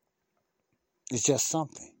 It's just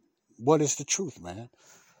something. What is the truth, man?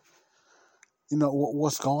 You know,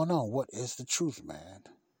 what's going on? What is the truth, man?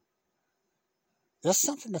 There's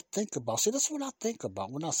something to think about. See, that's what I think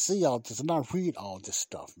about when I see all this and I read all this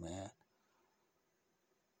stuff, man.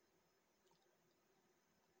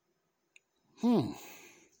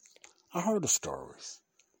 I heard the stories.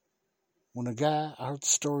 I heard the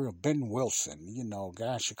story of Ben Wilson, you know,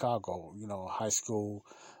 guy in Chicago, you know, high school,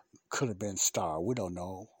 could have been star. We don't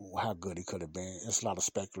know how good he could have been. It's a lot of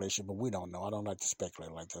speculation, but we don't know. I don't like to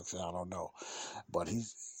speculate like that, so I don't know. But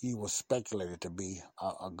he was speculated to be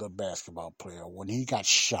a good basketball player. When he got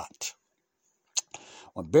shot,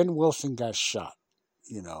 when Ben Wilson got shot,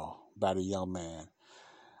 you know, by the young man,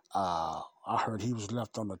 I heard he was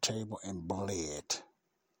left on the table and bled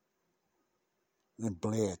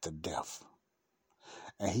to death.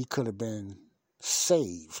 And he could have been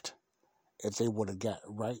saved if they would have got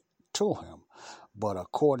right to him. But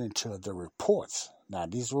according to the reports, now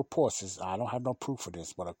these reports, I don't have no proof of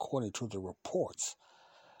this, but according to the reports,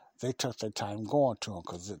 they took their time going to him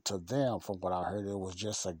because to them, from what I heard, it was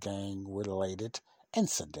just a gang-related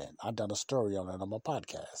incident. I've done a story on it on my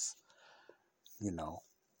podcast. You know,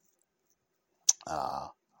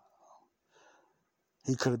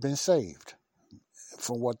 he could have been saved.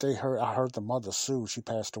 From what they heard, I heard the mother sued. She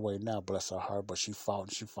passed away now, bless her heart, but she fought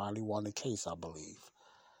and she finally won the case, I believe,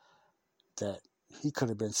 that he could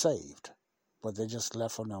have been saved. But they just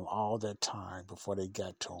left him all that time before they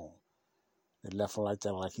got to him. They left him like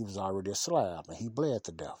that, like he was already a slab, and he bled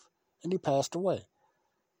to death. And he passed away.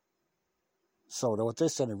 So what they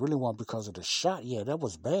said, it really wasn't because of the shot. Yeah, that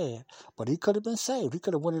was bad, but he could have been saved. He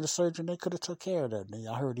could have went into surgery and they could have took care of that. And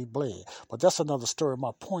I heard he bled. But that's another story.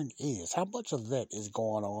 My point is, how much of that is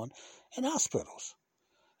going on in hospitals?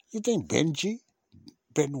 You think Ben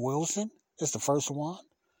Wilson is the first one?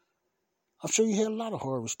 I'm sure you hear a lot of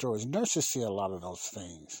horror stories. Nurses see a lot of those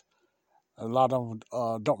things. A lot of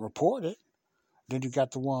them don't report it. Then you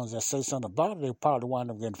got the ones that say something about it. They probably wind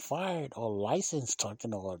up getting fired or license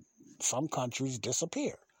taken, or some countries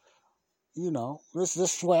disappear. You know, this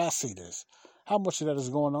is the way I see this. How much of that is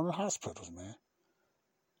going on in hospitals, man?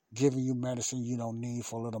 Giving you medicine you don't need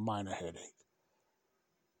for a little minor headache.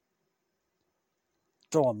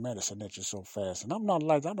 Throwing medicine at you so fast. And I'm not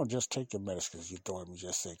like, I don't just take your medicine because you throw it and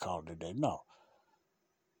just say call it a day.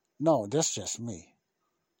 No, that's just me.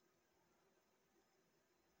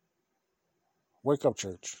 Wake up,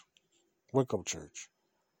 church. Wake up, church.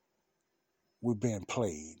 We're being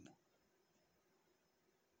played.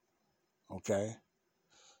 Okay?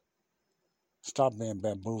 Stop being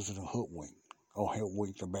bamboozled and hoodwinked. Or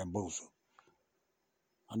hoodwinked and bamboozled.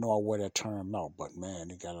 I know I wear that term out, but man,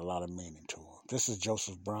 it got a lot of meaning to it. This is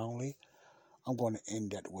Joseph Brownlee. I'm going to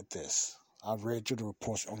end that with this. I've read you the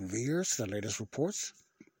reports on Vears, the latest reports.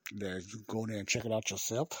 There, you can go there and check it out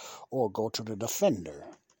yourself, or go to the Defender.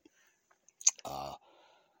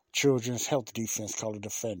 Children's Health Defense called it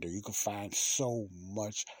Defender. You can find so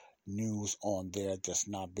much news on there that's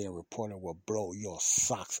not being reported will blow your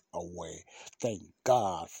socks away. Thank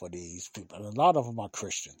God for these people. And a lot of them are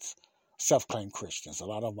Christians, self-claimed Christians. A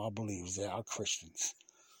lot of them, I believe, they are Christians.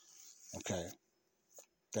 Okay?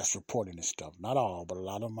 That's reporting this stuff. Not all, but a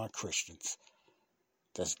lot of them are Christians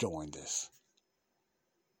that's doing this.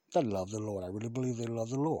 They love the Lord. I really believe they love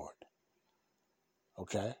the Lord.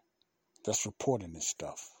 Okay? That's reporting this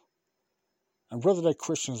stuff. And whether they're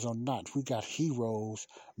Christians or not, we got heroes,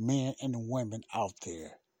 men and women out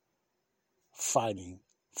there fighting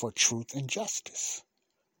for truth and justice.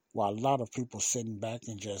 While a lot of people sitting back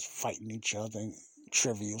and just fighting each other and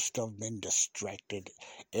trivial stuff, being distracted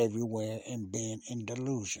everywhere and being in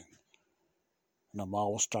delusion. And I'm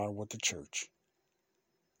always starting with the church.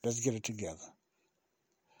 Let's get it together.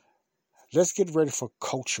 Let's get ready for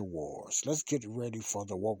culture wars. Let's get ready for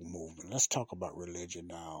the woke movement. Let's talk about religion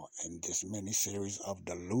now in this mini-series of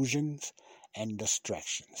Delusions and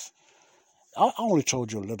Distractions. I only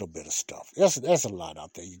told you a little bit of stuff. There's a lot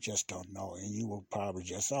out there you just don't know, and you will probably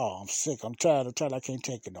just, I'm sick, I'm tired, I can't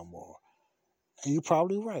take it no more. And you're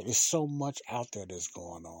probably right. There's so much out there that's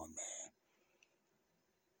going on, man.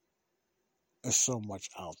 There's so much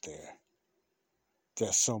out there.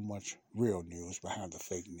 There's so much real news behind the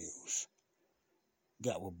fake news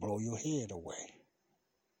that will blow your head away.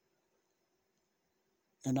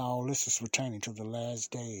 And all this is pertaining to the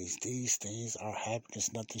last days. These things are happening.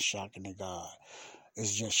 It's nothing shocking to God.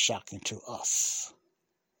 It's just shocking to us.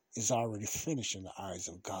 It's already finished in the eyes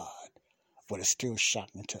of God. But it's still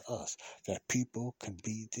shocking to us that people can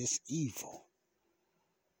be this evil.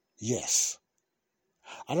 Yes.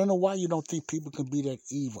 I don't know why you don't think people can be that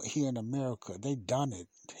evil here in America. They've done it.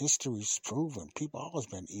 History's proven. People always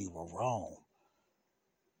been evil, wrong.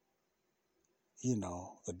 You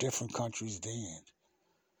know, the different countries then.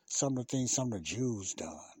 Some of the things some of the Jews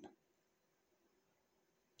done.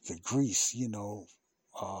 The Greece, you know,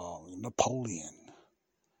 Napoleon.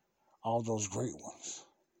 All those great ones.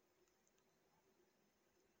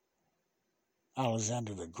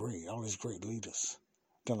 Alexander the Great, all these great leaders.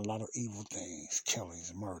 Done a lot of evil things,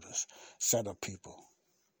 killings, murders, set up people,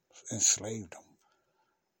 enslaved them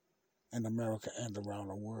in America and around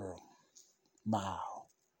the world. Mao,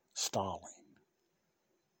 Stalin,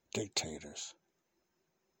 dictators.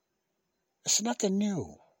 It's nothing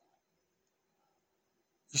new.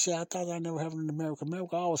 You see, I thought that never happened in America.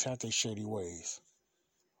 America always had their shady ways.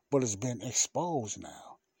 But it's been exposed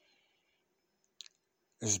now.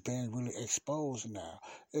 It's been really exposed now.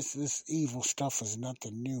 This evil stuff is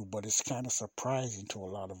nothing new, but it's kind of surprising to a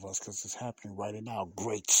lot of us because it's happening right now.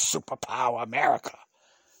 Great superpower America.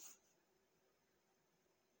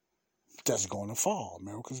 That's going to fall.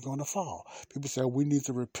 America's going to fall. People say, we need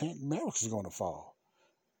to repent. America's going to fall.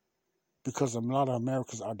 Because a lot of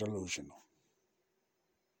Americans are delusional.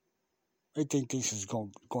 They think this is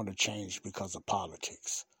going to change because of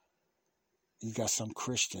politics. You got some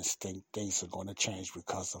Christians think things are going to change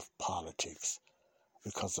because of politics,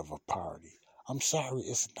 because of a party. I'm sorry,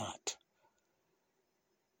 it's not.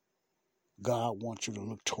 God wants you to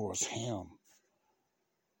look towards Him.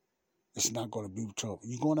 It's not going to be tough.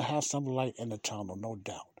 You're going to have some light in the tunnel, no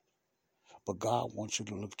doubt. But God wants you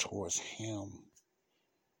to look towards Him.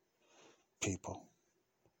 People,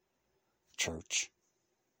 church,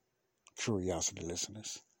 curiosity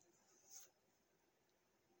listeners.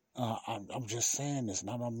 I'm just saying this, and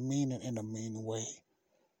I don't mean it in a mean way.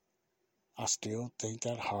 I still think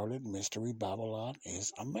that harlot mystery Babylon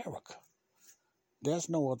is America. There's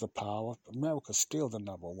no other power. America's still the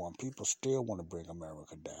number one. People still want to bring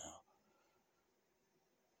America down.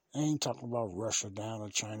 They ain't talking about Russia down or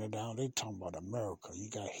China down. They talking about America. You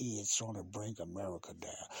got heads trying to bring America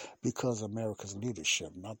down because of America's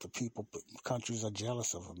leadership, not the people. Countries are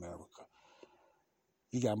jealous of America.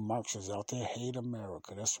 You got Marxists out there hate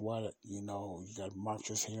America. That's why, you got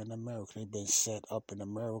Marxists here in America. They've been set up in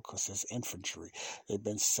America since infantry. They've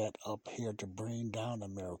been set up here to bring down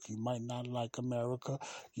America. You might not like America.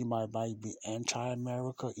 You might be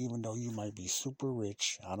anti-America, even though you might be super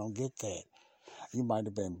rich. I don't get that. You might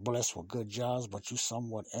have been blessed with good jobs, but you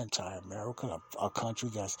somewhat anti-America, a country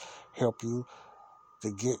that's helped you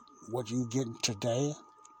to get what you getting today.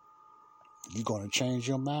 You're going to change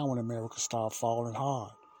your mind when America start falling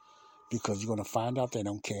hard because you're going to find out they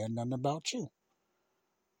don't care nothing about you.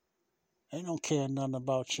 They don't care nothing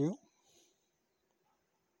about you.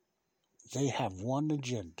 They have one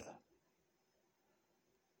agenda,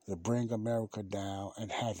 to bring America down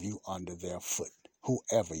and have you under their foot,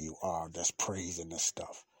 whoever you are that's praising this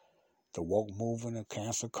stuff. The woke movement, the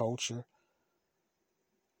cancel culture,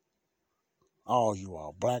 all you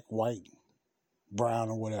are, black, white, brown,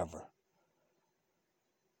 or whatever.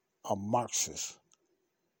 A Marxist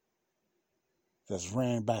that's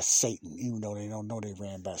ran by Satan, even though they don't know they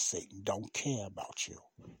ran by Satan, don't care about you.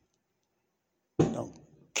 Don't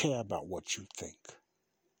care about what you think.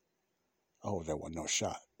 Oh, there was no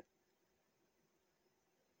shot.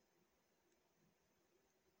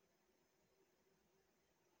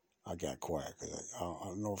 I got quiet because I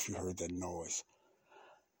don't know if you heard that noise.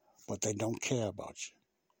 But they don't care about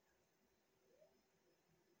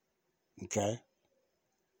you. Okay?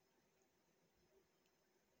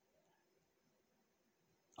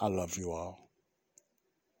 I love you all.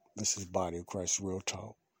 This is Body of Christ Real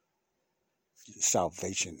Talk.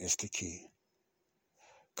 Salvation is the key.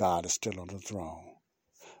 God is still on the throne.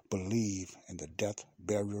 Believe in the death,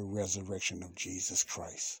 burial, resurrection of Jesus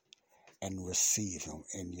Christ and receive Him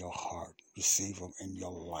in your heart. Receive Him in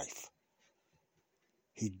your life.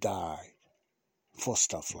 He died for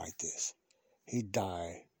stuff like this. He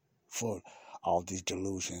died for all these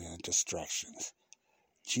delusions and distractions.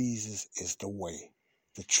 Jesus is the way,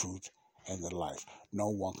 the truth, and the life. No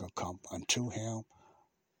one can come unto him.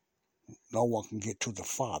 No one can get to the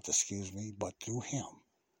Father, but through him.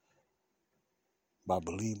 By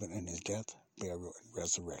believing in his death, burial, and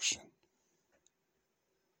resurrection.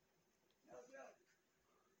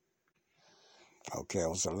 Okay, it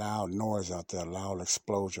was a loud noise out there, a loud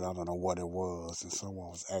explosion. I don't know what it was. And someone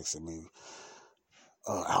was asking me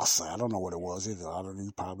outside. I don't know what it was either.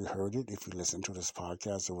 You probably heard it. If you listen to this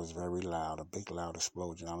podcast, it was very loud, a big loud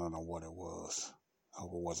explosion. I don't know what it was. I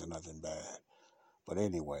hope it wasn't nothing bad. But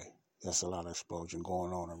anyway, there's a lot of explosion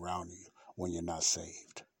going on around you when you're not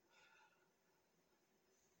saved.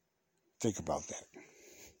 Think about that.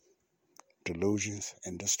 Delusions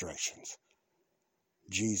and distractions.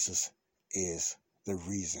 Jesus is the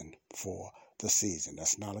reason for the season.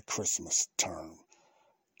 That's not a Christmas term.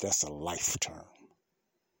 That's a life term.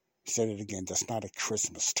 Said it again. That's not a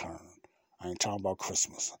Christmas term. I ain't talking about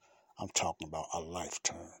Christmas. I'm talking about a life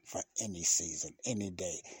term for any season, any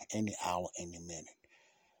day, any hour, any minute.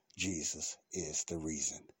 Jesus is the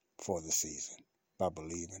reason for the season. By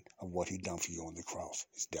believing of what he done for you on the cross.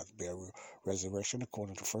 His death, burial, resurrection,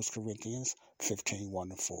 according to 1 Corinthians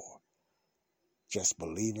 15:1-4. Just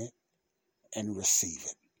believe it and receive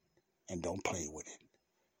it. And don't play with it.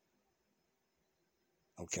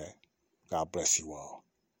 Okay? God bless you all.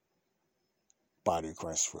 Body of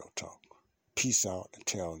Christ Real Talk. Peace out.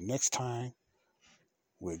 Until next time,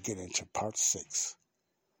 we'll get into part 6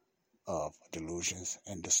 of Delusions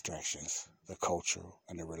and Distractions, the cultural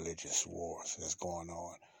and the religious wars that's going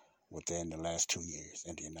on within the last 2 years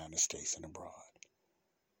in the United States and abroad.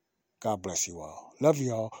 God bless you all. Love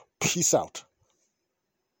you all. Peace out.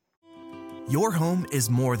 Your home is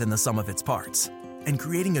more than the sum of its parts, and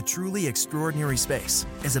creating a truly extraordinary space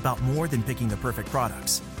is about more than picking the perfect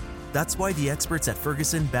products. That's why the experts at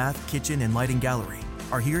Ferguson Bath, Kitchen, and Lighting Gallery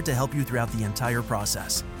are here to help you throughout the entire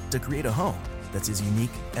process to create a home that's as unique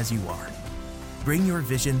as you are. Bring your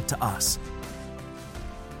vision to us.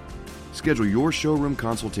 Schedule your showroom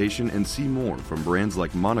consultation and see more from brands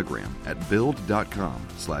like Monogram at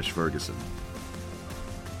build.com/Ferguson.